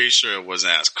pretty sure it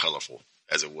wasn't as colorful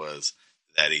as it was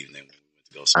that evening when we went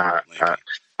to go support Lincoln.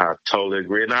 I totally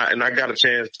agree. And I got a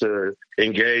chance to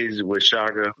engage with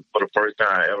Shaka for the first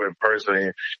time ever in person.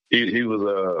 And he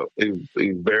was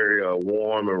very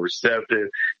warm and receptive.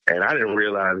 And I didn't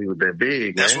realize he was that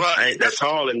big. That's man. right. I ain't that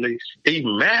tall, and he's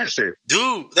massive.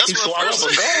 Dude, that's he what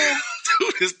swallowed a goal.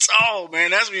 Dude is tall, man.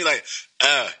 That's me like,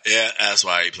 yeah, that's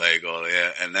why he played goal.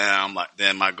 Yeah. And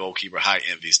then my goalkeeper height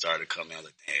envy started coming. I was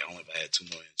like, dang, only if I had 2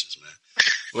 more inches, man.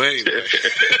 Well, anyway.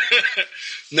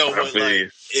 No, but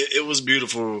like, it was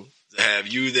beautiful to have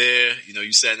you there.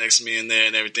 You sat next to me in there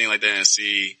and everything like that, and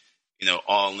see,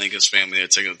 all Lincoln's family there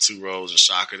taking the 2 rows and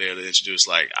Shaka there to introduce.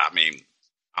 Like, I'm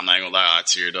not even gonna lie, I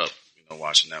teared up,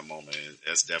 watching that moment.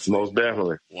 That's definitely most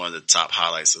definitely one of the top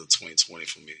highlights of 2020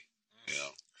 for me.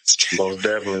 Most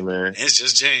definitely, man. And it's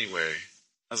just January.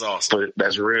 That's awesome. But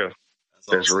that's real.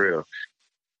 That's awesome. real.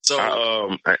 So,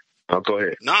 I'll go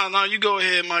ahead. No, you go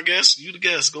ahead, my guest. You the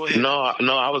guest. Go ahead. No,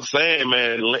 I was saying,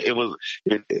 man, it was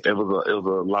a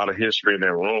lot of history in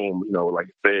that room. Like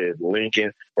I said,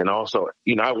 Lincoln, and also,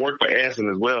 I worked for Anson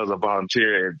as well as a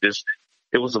volunteer. And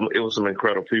it was some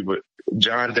incredible people.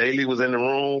 John Daly was in the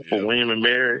room for William and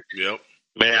Mary. Yep.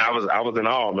 Man, I was in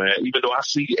awe, man. Even though I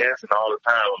see Anson all the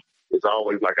time, it's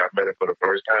always like I met him for the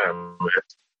first time, man.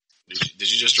 Did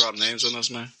you just drop names on us,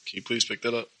 man? Can you please pick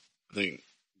that up? I think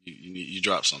you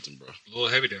dropped something, bro. A little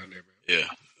heavy down there, bro. Yeah.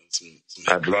 Some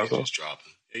heavy names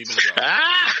dropping. Yeah, you been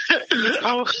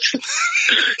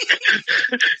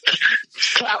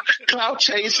dropping. Cloud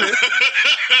chaser.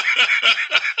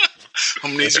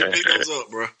 I'm gonna need you to pick those up,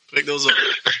 bro. Pick those up.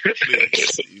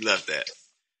 Please. You left that.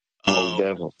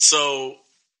 So,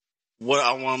 what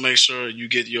I want to make sure you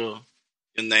get your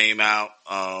name out.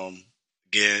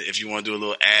 Again, if you want to do a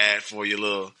little ad for your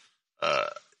little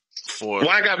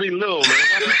Why I gotta be little, man?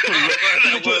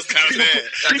 That was kind of bad.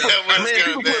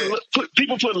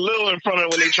 People put little in front of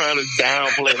it when they trying to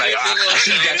downplay. Like, I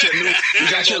see you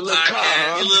got your little car,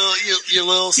 huh? Your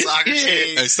little soccer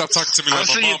team. Hey, stop talking to me like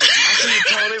my mama. I see you,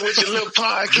 Tony, with your little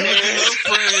podcast.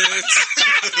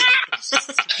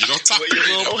 You don't talk to me.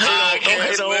 Don't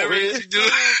hate on me.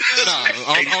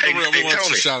 On the real, we want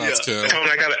some shout outs, Kev. Tony,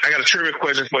 I got a trivia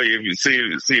question for you. If you see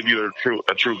if you're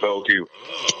a true goalkeeper.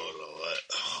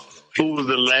 Who was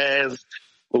the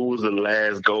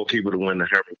last goalkeeper to win the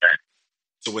Herman Mack?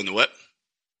 To win the what?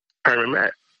 Herman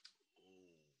Mack.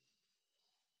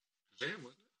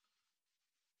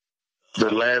 The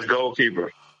last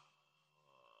goalkeeper.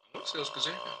 Was it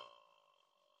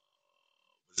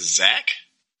Zach?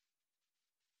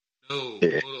 No.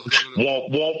 Yeah.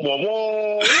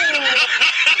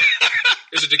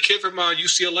 Is it the kid from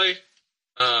UCLA?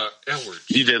 Edwards.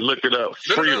 You just looked it up.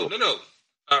 No.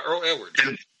 Earl Edwards.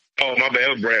 Oh, my bad. It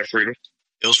was Brad Friedel.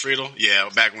 It was Friedel? Yeah,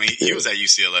 back when he was at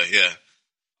UCLA. Yeah.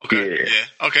 Okay.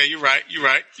 Yeah. Okay, you're right. You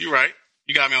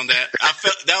got me on that. I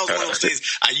felt that was one of those things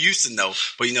I used to know,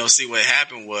 but see what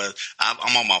happened was I'm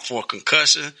on my 4th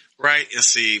concussion, right? And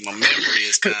see, my memory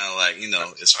is kind of like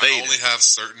it's fading. I only have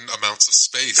certain amounts of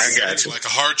space. I got you. Like a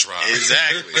hard drive.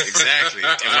 Exactly.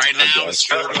 And right now it's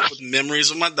filled up with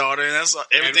memories of my daughter, and that's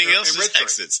everything else just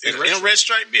exits. And Red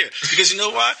Stripe beer, because you know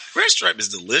what? Red Stripe is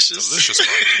delicious. Delicious.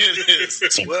 It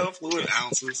is 12 fluid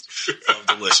ounces of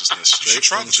deliciousness. Straight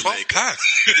try from the 12 Jamaica. pack.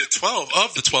 You get 12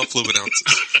 of the 12 fluid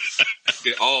ounces.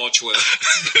 Get all 12.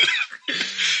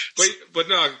 but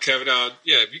no, Kevin.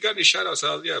 If you got any shout outs,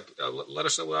 let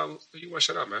us know who you want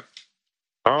to shout out, man.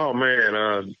 Oh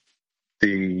man,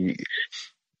 the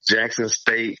Jackson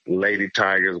State Lady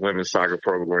Tigers women's soccer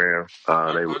program.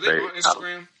 Are they on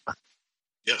Instagram?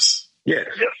 Yes. Yeah.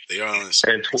 They are on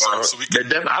Instagram.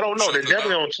 And I don't know. They're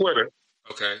definitely on Twitter.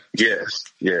 Okay. Yes.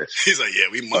 He's like, yeah,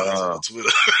 we monitor on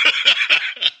Twitter.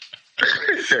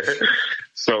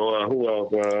 So who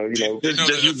else?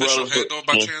 Just you official brothers. handle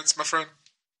by chance, my friend?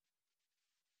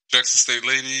 Jackson State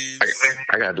Ladies.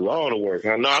 I gotta do all the work. I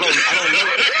don't know. I don't know.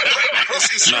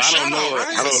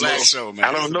 Right? I don't know. Show, man.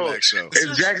 I don't know. It's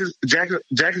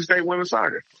Jackson State women's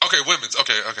soccer. Okay, women's.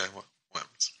 Okay,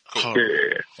 women's. Cool.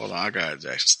 Hold on, I got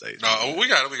Jackson State. No, we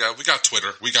got it. We got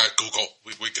Twitter. We got Google.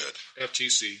 We good.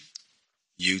 FTC.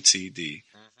 UTD.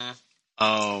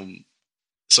 Mm-hmm.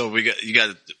 So you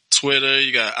got Twitter,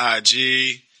 you got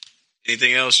IG.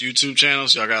 Anything else? YouTube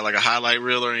channels? Y'all got like a highlight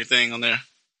reel or anything on there?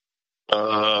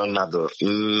 Not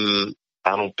the.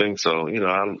 I don't think so. You know,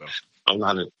 I'm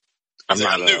not. I'm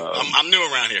new. I'm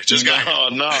new around here. Just got here.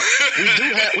 No.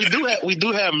 We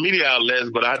do have media outlets,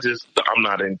 but I'm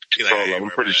not in control. I'm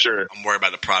pretty sure. I'm worried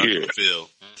about the product in the field.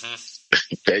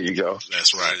 Mm-hmm. There you go.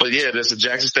 That's right. But yeah, there's a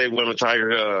Jackson State Women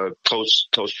Tiger coach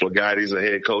Flagaitis, a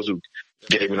head coach who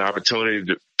gave me an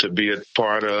opportunity to be a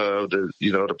part of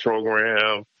the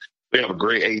program. We have a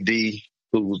great AD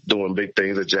who's doing big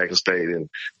things at Jackson State and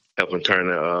helping turn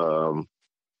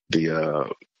the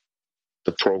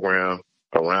program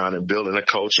around and building a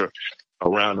culture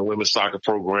around the women's soccer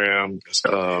program.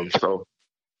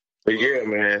 But yeah,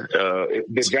 man,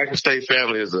 the Jackson State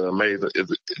family is amazing.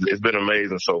 It's been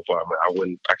amazing so far,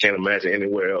 man. I can't imagine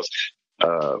anywhere else.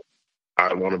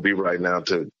 I want to be right now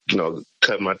to,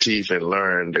 cut my teeth and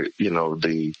learn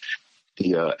the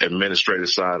administrative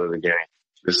side of the game.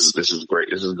 This is great.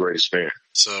 This is a great experience.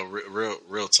 So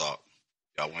real talk.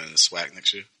 Y'all winning the SWAC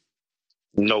next year?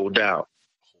 No doubt.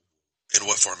 In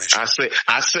what formation?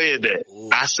 I said that.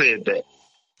 Ooh. I said that.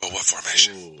 But what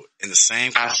formation? Ooh. In the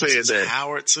same I said that.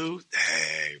 Howard too?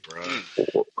 Dang, bro.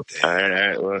 All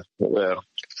right. Well,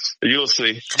 you'll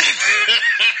see. Come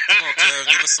on, Kev.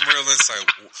 Give us some real insight.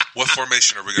 What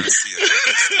formation are we going to see?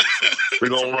 We're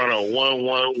going to run a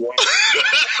 1-1-1.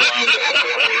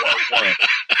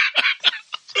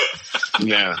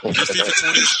 Yeah. Your FIFA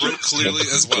 20 broke clearly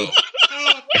as well.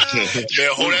 Man,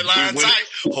 hold that line tight.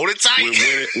 Hold it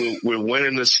tight. We're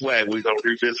winning the SWAC. We're going to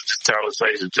revisit this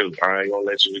conversation, too. I ain't going to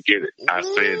let you forget it. I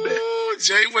said that.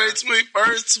 January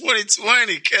 21st,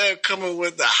 2020. Kev coming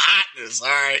with the hotness. All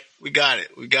right. We got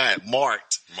it.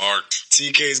 Marked.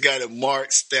 TK's got it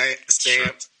marked, stamped,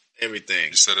 sure. Everything.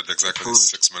 You said it exactly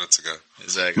 6 minutes ago.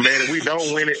 Exactly. Man, if we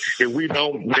don't win it,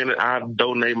 I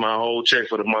donate my whole check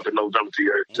for the month of November to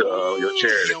your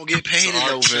charity. You don't get paid in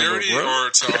November, charity, bro. or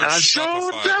to our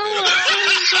Shopify?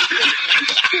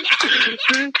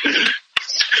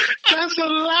 That's a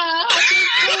lie.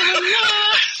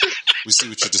 We see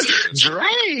what you just did.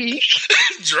 Drake.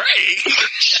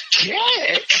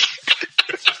 Jack.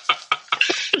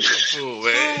 You're a fool,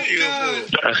 man. You're a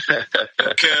fool.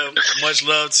 Kev, much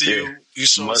love to you. You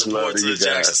show support to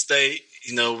Jackson State.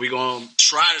 We're going to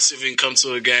try to see if we can come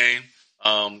to a game.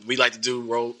 We like to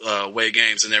do away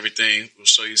games and everything. We'll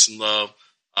show you some love.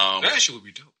 That actually would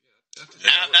be dope.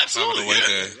 Yeah, absolutely.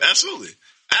 Absolutely.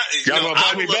 Y'all going to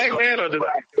buy me back, man, or did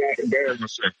I embarrass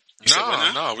myself?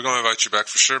 No, we're going to invite you back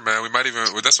for sure, man. We might even,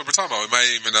 that's what we're talking about. We might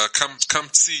even come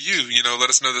see you, let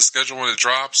us know the schedule when it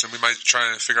drops, and we might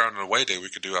try and figure out an away day we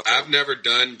could do out there. I've never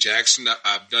done Jackson.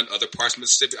 I've done other parts of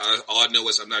Mississippi. All I know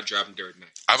is I'm not driving during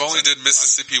night. I've only did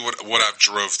Mississippi what I've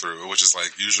drove through, which is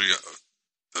like usually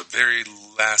the very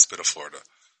last bit of Florida.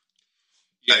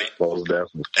 Yeah.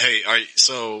 Hey,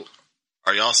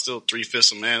 are y'all still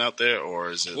 3/5 a man out there, or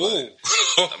is it? Ooh.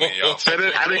 Y'all.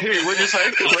 I didn't hear you. What'd you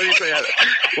say?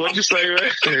 What'd you say,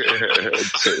 man?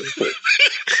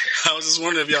 I was just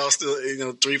wondering if y'all still,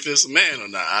 3/5 a man or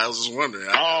not. I was just wondering.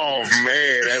 Oh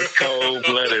man, that's cold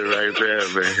blooded right there,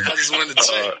 man. I just wanted to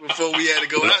check before we had to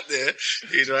go out there.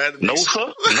 I had to no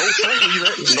sir.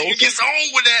 You get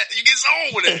on with that.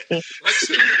 Like I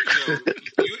said,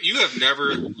 you have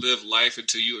never lived life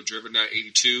until you have driven down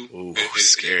 82. Ooh,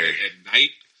 scary. At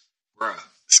night, bruh.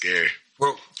 Scary.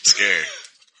 Bro. Scary.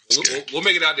 We'll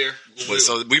make it out there.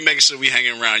 So we making sure we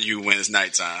hanging around you when it's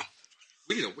nighttime.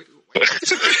 We do. We do.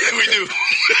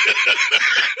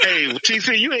 Hey,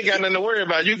 TC, you ain't got nothing to worry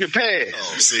about. You can pass.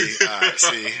 Oh, see. All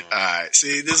right.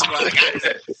 See, this is why I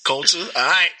got culture. All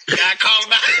right. Gotta call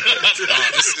him out.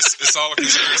 It's all a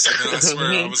conspiracy, man. I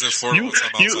swear I was in Florida one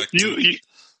time. I was like,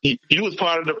 you was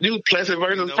part of you Plessy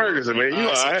versus Ferguson, man. You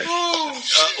all right?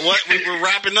 What? We're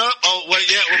wrapping up? Oh, what?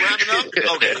 Yeah, we're wrapping up?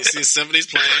 Okay. You see, symphony's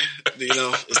playing.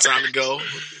 It's time to go.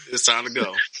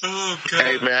 Oh, God.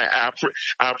 Hey, man,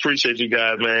 I appreciate you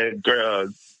guys, man.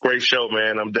 Great show,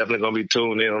 man. I'm definitely going to be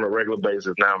tuned in on a regular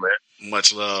basis now, man.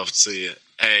 Much love to you.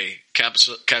 Hey, catch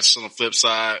us on the flip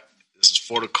side. This is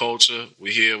For the Culture.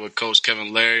 We're here with Coach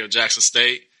Kevin Larry of Jackson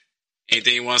State.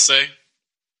 Anything you want to say?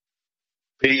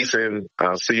 Peace, and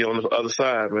I'll see you on the other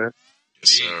side, man. Yes,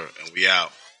 sir. And we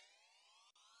out.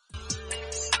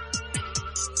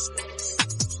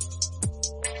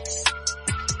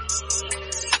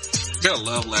 Got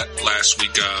love last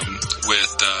week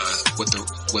with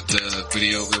the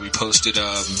video that we posted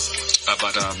about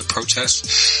the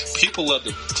protest. People love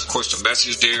of course the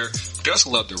message there. They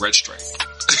also love the red stripe.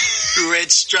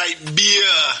 Red Stripe beer.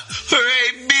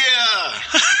 Hooray, beer.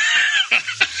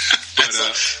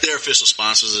 They're official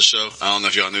sponsors of the show. I don't know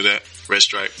if y'all knew that. Red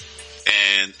Stripe.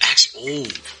 And actually,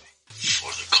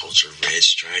 for the culture, Red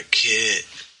Stripe kit.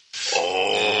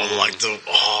 Like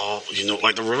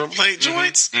the River Plate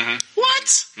joints? Mm-hmm. What?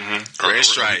 Mm-hmm. Red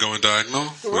Stripe. Are we going diagonal?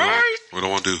 Right. We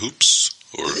don't want to do hoops?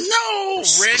 Or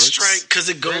Red Stripe, because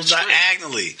it goes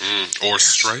diagonally. Or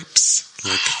stripes.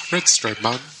 Like Red Stripe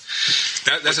Mountain.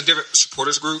 That's a different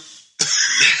supporters group.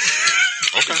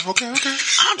 Okay.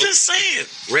 I'm just saying.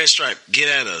 Red Stripe, get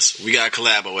at us. We got a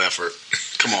collabo effort.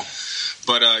 Come on.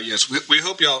 But yes, we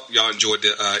hope y'all enjoyed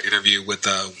the interview with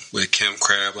Kim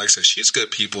Crabb. Like I said, she's good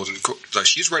people. Like,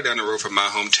 she's right down the road from my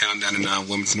hometown down in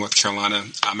Wilmington, North Carolina.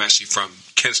 I'm actually from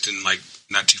Kinston, like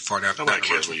not too far down. Nobody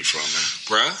cares where you from, man.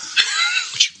 Bruh.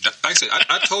 Like I said,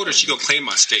 I told her she gonna claim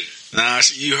my state. Nah,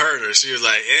 you heard her. She was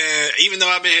like, even though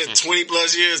I've been here 20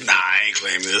 plus years, I ain't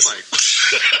claim this.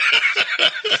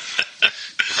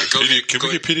 Can we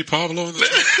get Petey Pablo in the chat?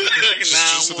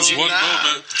 Just this one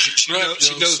moment.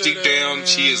 She knows deep down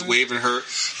she is waving her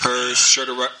shirt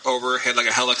over her head like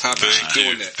a helicopter. She's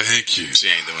doing that. Thank you. She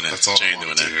ain't doing that. That's all she ain't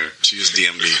doing that. She was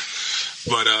DMV.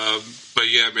 But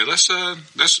yeah, man. Let's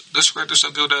wrap this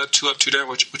up. Go to 2 Up, 2 Down.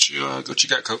 What you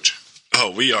got, Coach? Oh,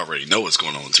 we already know what's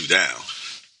going on 2 down.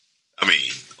 I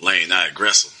mean, Lane, not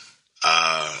aggressive.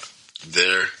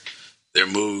 Their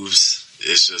moves.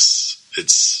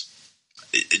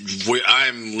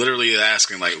 I'm literally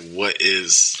asking, like, what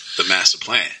is the master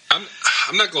plan? I'm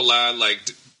not gonna lie. Like,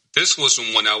 this was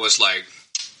the one I was like,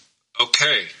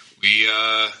 okay, we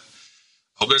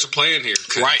hope there's a plan here,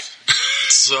 right?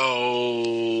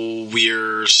 So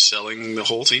we're selling the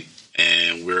whole team,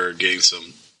 and we're getting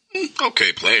some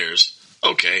okay players.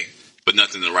 Okay, but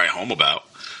nothing to write home about.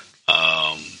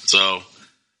 So,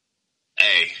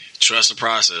 hey, trust the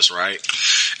process, right?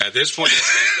 At this point,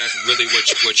 that's really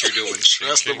what you're doing.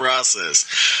 Trust the process.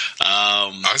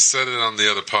 I said it on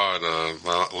the other pod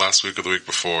last week or the week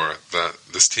before that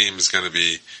this team is going to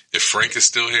be, if Frank is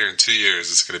still here in 2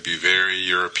 years, it's going to be very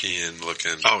European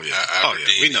looking. Oh yeah,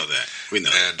 we know that.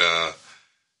 And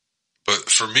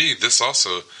but for me, this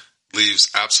also leaves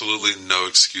absolutely no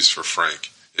excuse for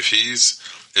Frank. If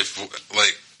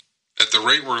at the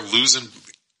rate we're losing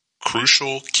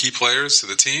crucial key players to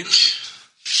the team.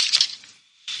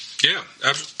 Yeah,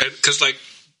 because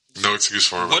no excuse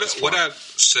for him. What I've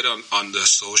said on the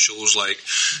socials, like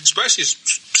especially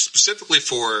specifically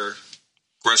for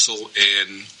Gressel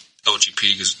and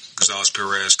LGP Gonzalez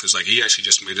Perez, because like he actually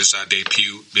just made his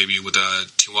debut with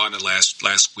Tijuana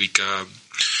last week,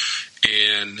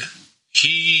 and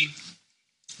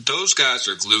those guys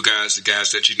are glue guys, the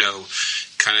guys that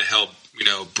kind of help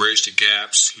bridge the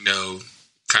gaps,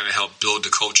 kind of help build the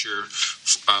culture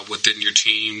within your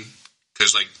team.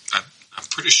 Because I'm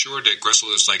pretty sure that Gressel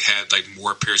has had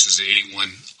more appearances than anyone.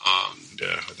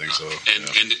 Yeah, I think so.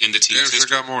 In the team, yeah, sure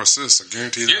got more assists. I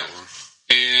guarantee that one.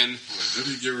 And how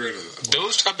do you get rid of that?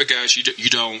 Those type of guys you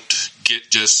don't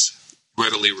get just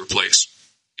readily replaced.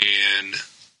 And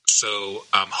so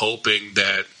I'm hoping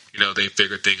that they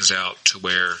figure things out to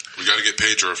where we got to get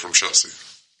Pedro from Chelsea.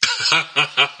 All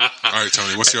right,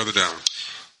 Tony, what's your other down?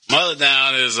 My other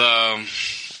down is I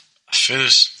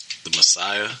finished The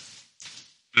Messiah.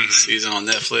 Season on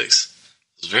Netflix.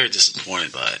 I was very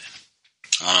disappointed by it.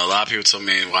 A lot of people told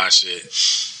me to watch it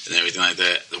and everything like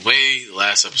that. The way the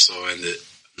last episode ended,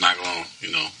 I'm not going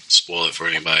to, spoil it for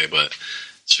anybody, but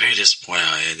it's very disappointing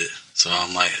how it ended. So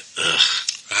I'm like, ugh.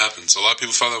 It happens. A lot of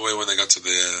people felt that way when they got to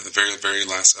the very, very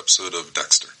last episode of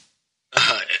Dexter.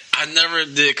 I never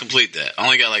did complete that. I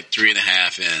only got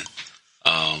 3.5 in.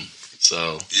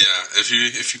 So yeah, if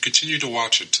you continue to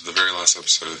watch it to the very last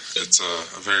episode, it's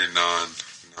a very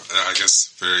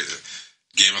very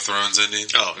Game of Thrones ending.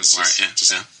 Oh, it's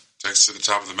just yeah. Takes to the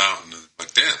top of the mountain.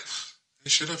 And damn, they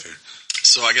shit up here.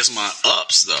 So I guess my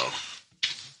ups though,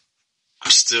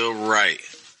 I'm still right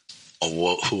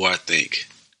on who I think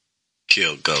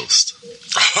killed Ghost.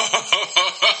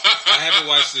 I haven't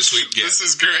watched this week yet. This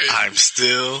is great. I'm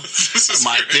still.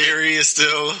 My theory is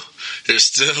still. There's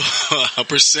still a high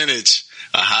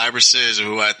percentage of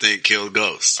who I think killed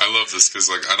Ghost. I love this because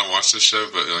I don't watch this show,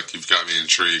 but you've got me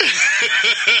intrigued.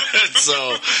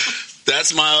 So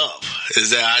that's my up. Is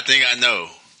that I think I know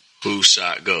who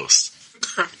shot Ghost.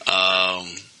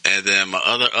 And then my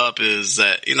other up is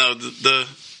that the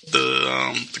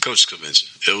coaches convention.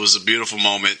 It was a beautiful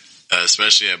moment,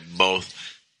 especially at both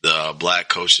the black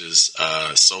coaches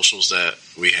socials that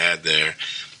we had there.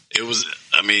 It was,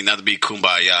 not to be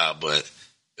kumbaya, but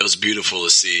it was beautiful to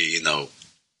see,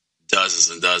 dozens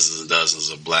and dozens and dozens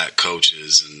of black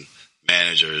coaches and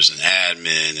managers and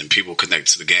admin and people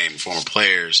connected to the game, former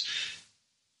players,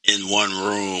 in one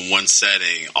room, one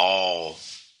setting, all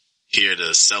here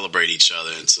to celebrate each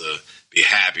other and to be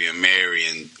happy and merry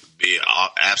and be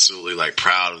absolutely like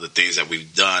proud of the things that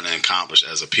we've done and accomplished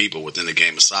as a people within the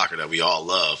game of soccer that we all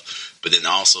love, but then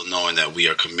also knowing that we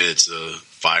are committed to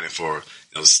fighting for,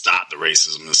 stop the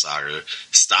racism in soccer,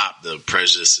 stop the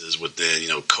prejudices within,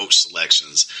 coach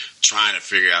selections, trying to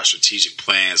figure out strategic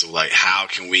plans of like how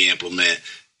can we implement,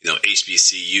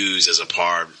 HBCUs as a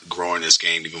part of growing this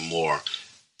game even more.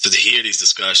 To hear these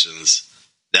discussions,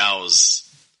 that was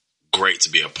great to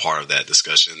be a part of that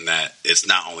discussion. That it's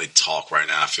not only talk right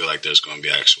now. I feel like there's going to be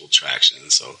actual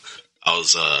traction. So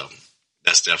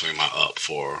that's definitely my up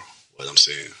for what I'm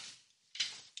seeing.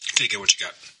 Take it. What you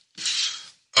got?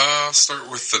 I'll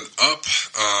start with an up.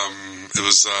 It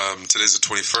was today's the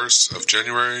 21st of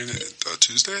January,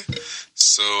 Tuesday.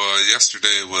 So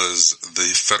yesterday was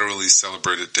the federally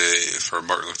celebrated day for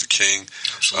Martin Luther King.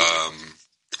 Absolutely.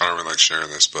 I don't really like sharing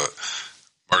this, but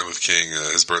Martin Luther King,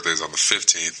 his birthday is on the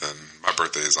 15th, and my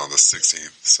birthday is on the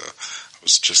 16th. So I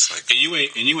was just like, and you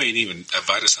ain't even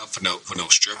invite us out for no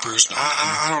strippers.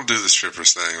 I don't do the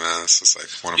strippers thing, man. It's just like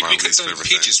one of my least favorite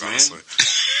things, honestly.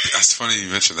 That's funny you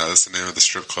mentioned that. That's the name of the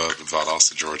strip club in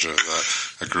Valdosta, Georgia, that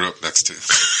I grew up next to.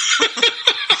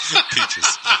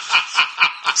 Peaches.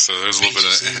 So there's a little bit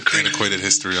of antiquated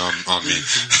history on me.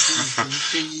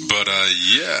 But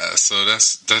yeah, so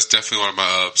that's definitely one of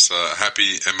my ups.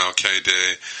 Happy MLK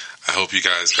Day. I hope you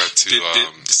guys got to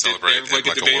celebrate did everybody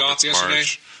get the day off yesterday?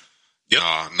 March. Yep. No.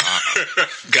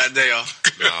 Got a day off.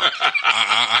 No.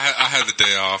 I had the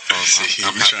day off.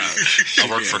 I'm happy. I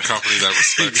work for a company that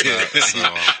respects that.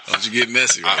 So, don't you get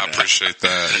messy right I now. appreciate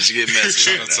that. Don't you get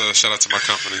messy Shout out to my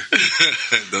company.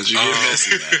 Don't you get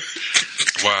messy now.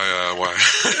 Why?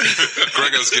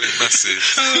 Grego's getting messy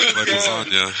like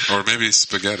lasagna or maybe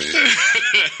spaghetti.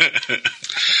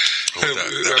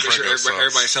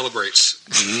 Everybody celebrates.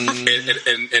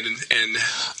 And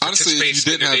honestly, if you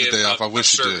didn't have the day off, I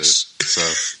wish you did. So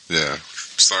yeah,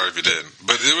 sorry if you didn't.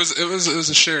 But it was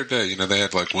a shared day. They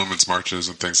had like women's marches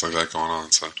and things like that going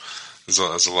on. So it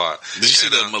was a lot. Did you see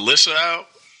the militia out?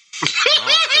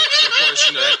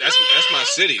 That's my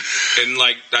city, and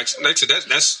like I said,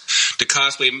 that's the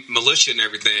cosplay militia and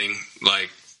everything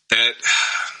like that.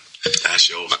 That's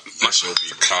your people.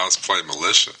 Cosplay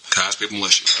militia. Cosplay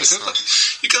militia.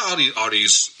 You got all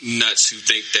these nuts who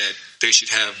think that they should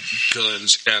have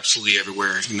guns absolutely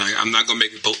everywhere. I'm not going to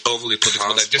make it overly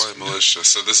political. Cosplay militia.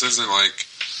 So this isn't like.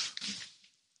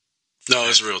 No,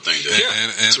 it's a real thing, dude. Yeah,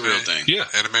 it's a real thing. Yeah,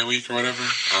 Anime Week or whatever.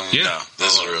 No,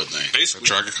 that's a real thing. Basically,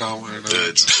 DragonCon.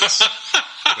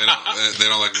 They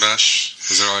don't like mesh.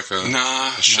 Is there like a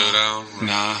showdown?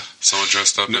 Nah. Someone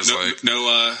dressed up as like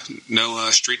no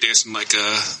street dancing like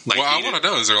well, I want to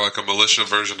know, is there like a militia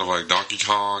version of like Donkey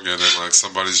Kong, and then like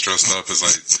somebody's dressed up as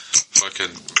like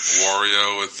fucking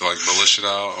Wario with like militiaed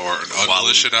out or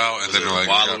unmilitiaed out, and then they're like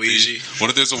Waluigi. What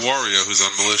if there's a Wario who's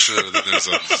unmilitiaed, and then there's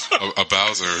a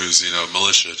Bowser who's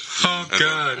militiaed? Oh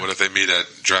God! What if they meet at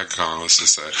DragonCon? Let's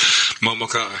just say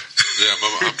MomoCon. Yeah,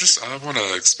 I want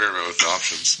to experiment with the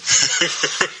options.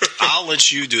 I'll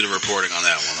let you do the reporting on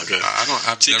that one. Okay. I've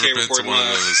never been to one of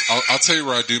those. I'll tell you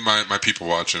where I do my people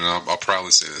watching, and I'll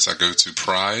proudly say this. I go to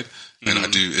Pride,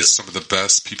 and it's some of the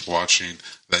best people watching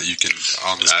that you can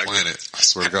on this planet. I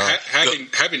swear to God.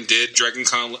 Having did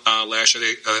DragonCon last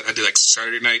year, I did like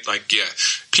Saturday night. Like, yeah,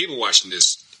 people watching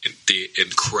this.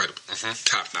 Incredible,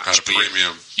 top notch, at a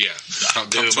premium. Yeah, come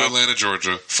to Atlanta,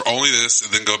 Georgia for only this,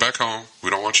 and then go back home.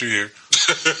 We don't want you here.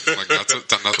 Like not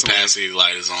capacity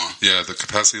light is on. Yeah, the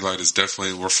capacity light is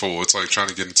definitely we're full. It's like trying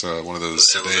to get into one of those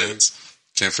sedans.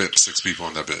 Can't fit 6 people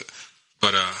in that bit.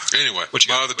 But anyway,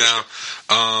 my other down.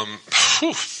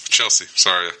 Chelsea,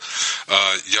 sorry,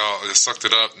 y'all sucked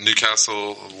it up.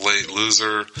 Newcastle late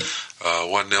loser,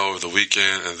 1-0 over the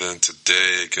weekend, and then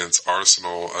today against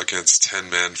Arsenal against 10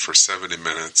 men for 70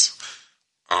 minutes.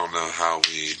 I don't know how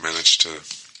we managed to.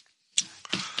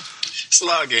 It's a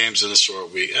lot of games in a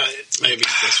short week. Maybe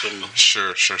that's what.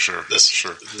 Sure. That's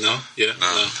sure. No, yeah,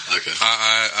 no. Okay.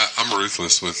 I'm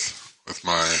ruthless with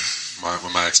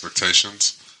my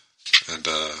expectations. And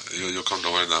you'll come to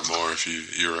learn that more if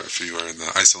you are in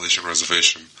the isolation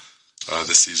reservation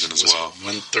this season as well.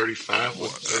 135.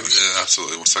 Yeah,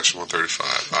 absolutely. Section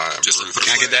 135. I am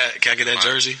Can I get that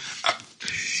jersey?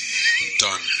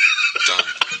 Done.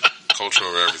 Culture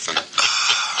over everything.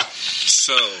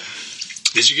 So,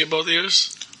 did you get both of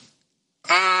yours?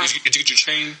 Did you get your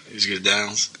chain? Did you get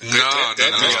downs? No.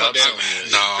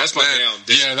 That's my down.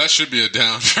 Yeah, that should be a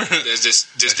down. There's this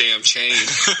damn chain.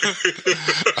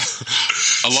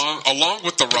 Along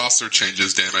with the roster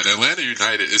changes, damn it. Atlanta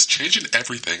United is changing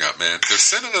everything up, man. They're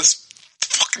sending us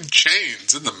fucking fucking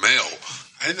chains in the mail.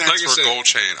 I didn't ask for a gold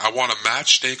chain. I want a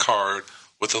match day card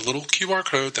with a little QR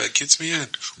code that gets me in.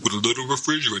 With a little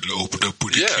refrigerator to open up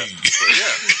with a key. Yeah.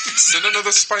 Send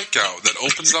another spike out that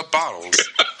opens up bottles.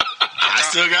 I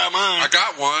still got mine. I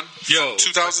got one. Yo,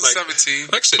 2017.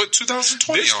 Like I said, put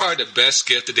 2020 this is on. probably the best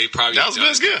gift that they probably That was the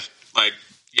best gift. Like,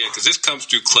 yeah, because this comes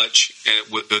through Clutch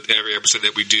and with every episode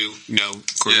that we do, you know.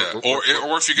 Or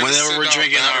if you're going to send we're out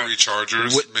drinking battery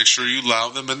chargers, make sure you allow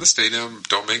them in the stadium.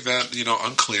 Don't make that,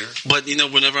 unclear. But,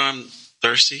 whenever I'm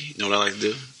thirsty, you know what I like to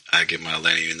do? I get my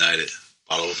Atlanta United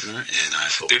bottle opener and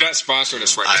They're not sponsoring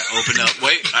us right now.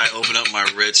 I open up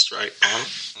my Red Stripe bottle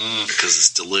because it's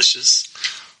delicious.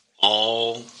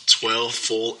 All 12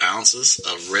 full ounces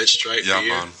of Red Stripe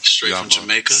beer straight from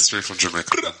Jamaica. Straight from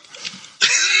Jamaica.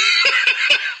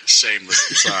 Shameless.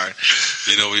 I'm sorry.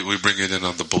 We bring it in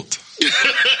on the boat.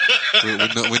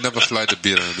 we never fly the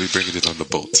beer, and we bring it in on the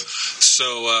boat. So,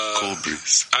 cold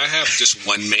breeze. I have just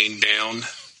one main down.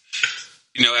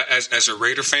 As a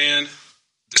Raider fan,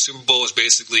 the Super Bowl is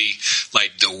basically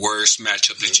like the worst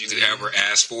matchup that you could ever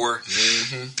ask for.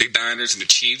 The Niners and the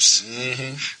Chiefs.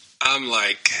 I'm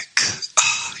like,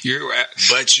 you're at.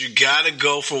 But you got to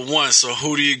go for one. So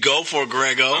who do you go for,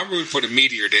 Grego? I'm rooting for the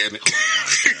Meteor, damn it. The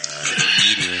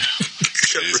Meteor.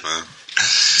 Jeez, man.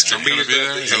 Still gonna be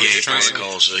there?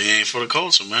 He ain't for the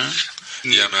culture, man.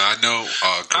 Yeah, man. I know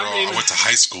a girl I went to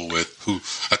high school with who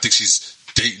I think she's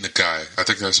dating a guy. I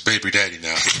think that's baby daddy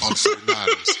now on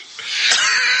 49ers.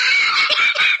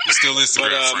 We're still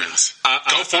Instagram friends.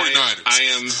 Go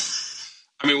 49ers.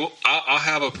 I'll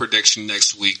have a prediction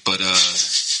next week, but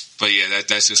yeah,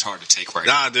 that's just hard to take right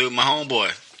now. Nah, dude, my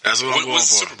homeboy. That's what I'm going for.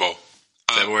 Super Bowl?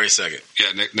 February 2nd.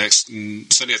 Yeah, next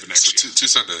Sunday after next. So two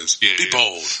Sundays. Yeah, Be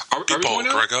bold. Be bold,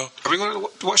 Grego. Are we going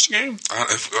to watch the game?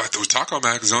 We talk about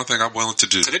that because the only thing I'm willing to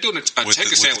do. They're doing a chicken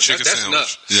sandwich. That's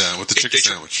enough. Yeah, with the chicken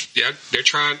sandwich. Yeah, they're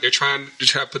trying to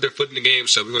put their foot in the game.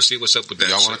 So we're gonna see what's up with that.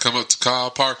 Y'all want to come up to Kyle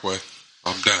Parkway?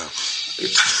 I'm down.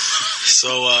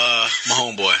 So, my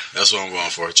homeboy. That's what I'm going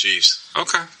for. Chiefs.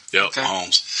 Okay. Yep. Okay.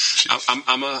 Mahomes.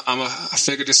 I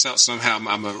figured this out somehow. I'm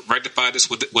gonna rectify this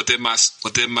within my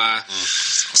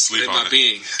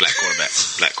being. Black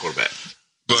quarterback.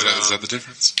 But is that the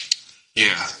difference?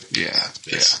 Yeah.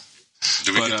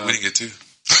 Do we didn't get to?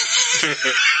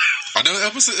 I know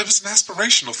it was an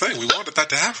aspirational thing. We wanted that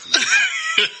to happen.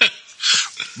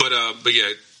 But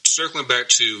yeah, circling back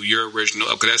to your original,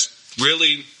 because that's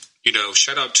really,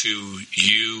 shout out to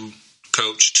you,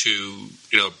 Coach, to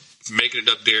making it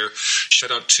up there.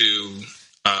 Shout out to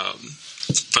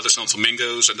Featherstone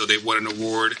Flamingos. I know they won an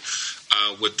award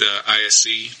with the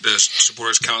ISC, the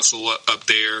Supporters Council up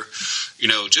there.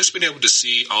 Just being able to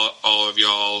see all of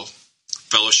y'all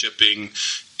fellowshipping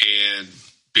and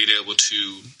being able to,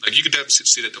 you can definitely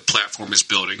see that the platform is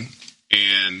building.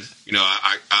 And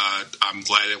I'm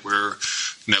glad that we're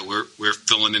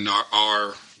filling in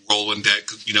our role in that,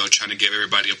 trying to give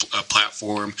everybody a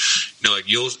platform.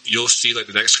 You'll see the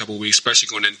next couple of weeks, especially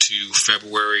going into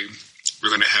February, we're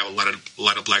going to have a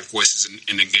lot of black voices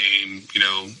in the game.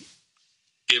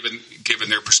 Given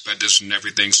their perspectives and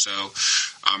everything. So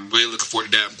I'm really looking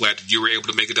forward to that. I'm glad that you were able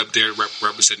to make it up there,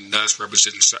 representing us,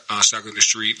 representing soccer in the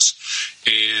streets,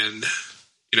 and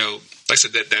like I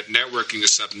said, that networking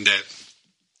is something that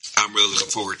I'm really looking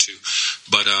forward to.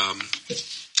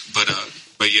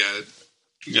 But yeah,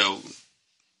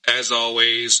 as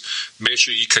always, make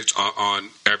sure you catch on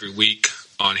every week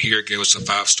on here. Give us a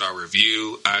 5-star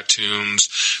review, iTunes,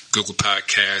 Google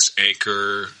Podcasts,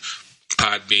 Anchor,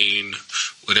 Podbean,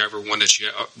 whatever one that you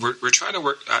have. We're trying to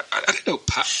work. I didn't know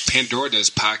Pandora does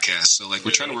podcasts, so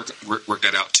we're trying to work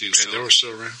that out too. Pandora's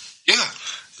still around. Yeah.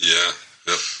 Yep.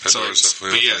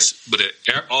 But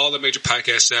all the major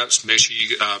podcast apps, make sure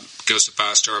you give us a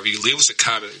 5-star review. Leave us a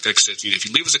comment. Like I said, if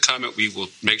you leave us a comment, we will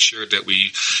make sure that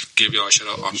we give y'all a shout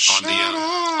out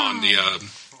on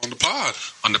the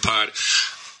pod.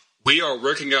 We are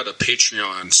working out a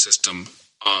Patreon system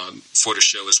for the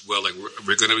show as well.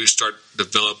 We're going to start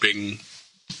developing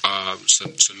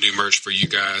some new merch for you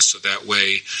guys, so that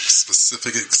way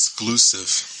specific,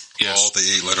 exclusive. Yes. All the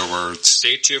 8-letter words.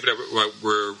 Stay tuned for that.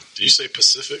 We're. Did you say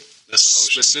Pacific? That's an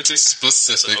ocean. Specific.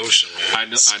 That's an ocean, man. I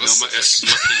know my S's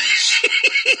and my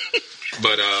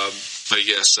P's. But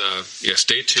yes,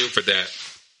 stay tuned for that.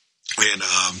 And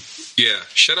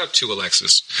shout out to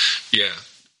Alexis. Yeah,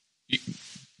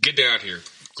 get down here.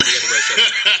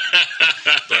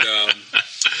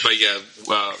 But yeah,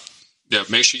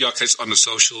 make sure y'all catch on the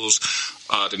socials.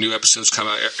 The new episodes come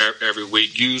out every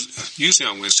week. Usually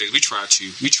on Wednesdays. We try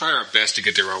our best to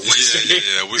get there on Wednesday.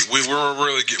 Yeah. We're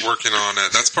really working on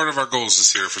that. That's part of our goals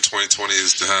this year for 2020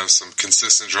 is to have some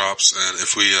consistent drops. And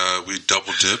if we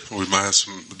double dip, we might have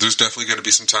some. There's definitely going to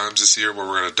be some times this year where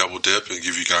we're going to double dip and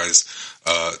give you guys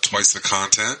twice the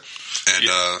content. And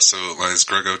so, as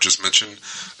Grego just mentioned,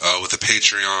 with the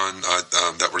Patreon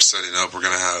that we're setting up, we're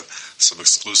going to have some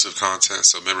exclusive content.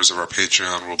 So members of our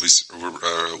Patreon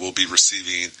will be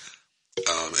receiving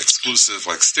exclusive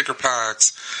like sticker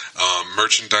packs,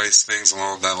 merchandise, things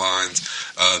along that lines.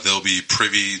 They'll be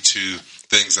privy to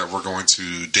things that we're going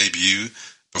to debut.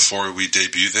 Before we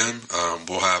debut them,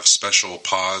 we'll have special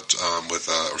pods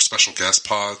or special guest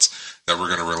pods that we're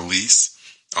going to release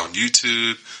on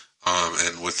YouTube.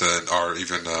 And within our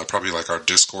probably like our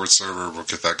Discord server, we'll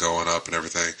get that going up and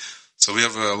everything. So we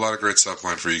have a lot of great stuff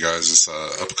planned for you guys this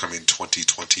upcoming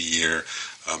 2020 year.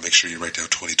 Make sure you write down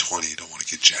 2020. You don't want to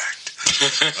get jacked.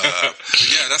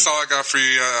 Yeah, that's all I got for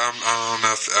you. I don't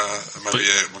know if it might be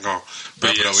it. We're going to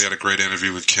wrap it up. We had a great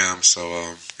interview with Kim.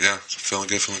 So, feeling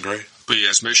good, feeling great. But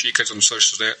yes, make sure you catch on the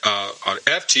socials there on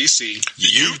FTC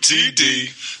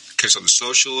UTD. Catch on the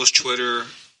socials, Twitter,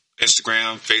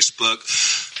 Instagram, Facebook.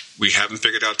 We haven't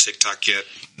figured out TikTok yet.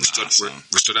 We're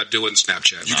still not doing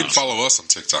Snapchat. You can follow us on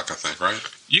TikTok, I think, right?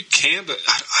 You can, but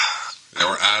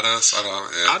or add us. I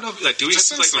don't know. Like, do we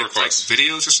just like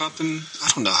videos or something? I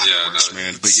don't know how it works,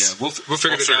 man. But yeah, we'll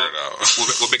figure it out.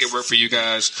 We'll make it work for you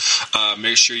guys.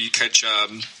 Make sure you catch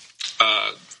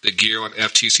the gear on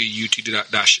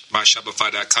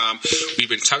ftcut.myshopify.com. We've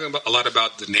been talking a lot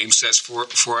about the name sets for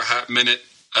a hot minute,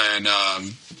 and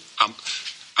I'm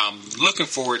looking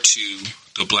forward to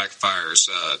the Black Fires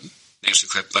name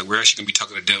set. Like, we're actually going to be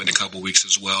talking to Devin in a couple of weeks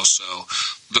as well. So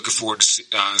looking forward to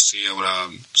seeing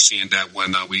that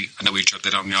when I know we dropped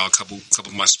that on y'all a couple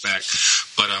months back.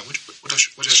 But what else?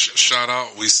 Shout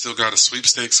out, we still got a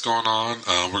sweepstakes going on.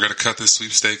 We're going to cut this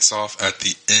sweepstakes off at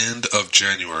the end of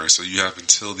January. So you have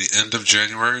until the end of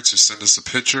January to send us a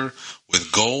picture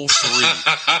with goal 3.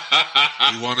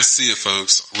 We want to see it,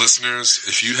 folks. Listeners,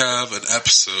 if you have an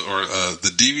episode or the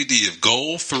DVD of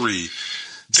goal 3,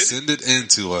 send it in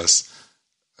to us.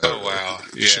 Oh, wow.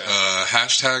 Yeah.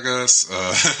 Hashtag us,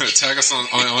 tag us on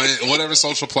whatever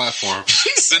social platform.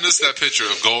 Send us that picture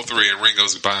of goal 3 and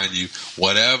Ringo's buying you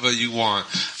whatever you want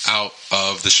out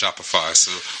of the Shopify. So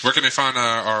where can they find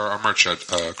our merch at,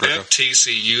 Greg?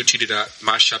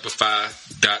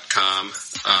 ftcut.myshopify.com.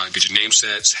 Get your name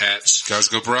sets, hats. Guys,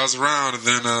 go browse around and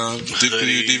then do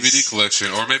your DVD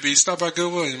collection. Or maybe stop by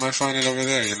Goodwill. You might find it over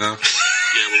there, you know.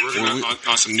 Yeah, we're working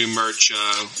on some new merch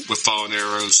with Fall and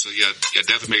Arrows. So yeah,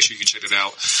 definitely make sure you check it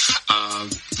out.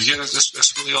 But yeah,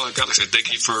 that's really all I got. Like I said,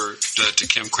 thank you to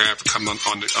Kim Crabb for coming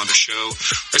on the show.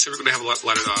 Like I said, we're going to have a lot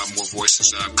of more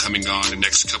voices coming on the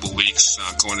next couple of weeks,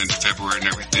 going into February and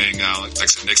everything. Like I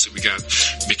said, next week we got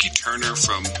Mickey Turner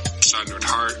from Southern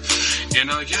Heart, and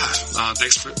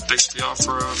thanks for y'all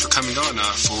for coming on.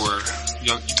 You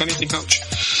got anything, Coach?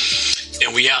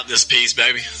 And we out this piece,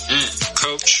 baby.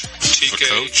 Coach, TK.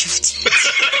 Coach.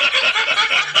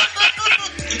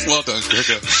 Well done,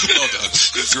 Grego. Well done.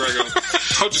 Grego.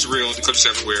 Coach is real. The coach is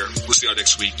everywhere. We'll see y'all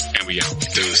next week, and we out.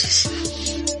 Deuces.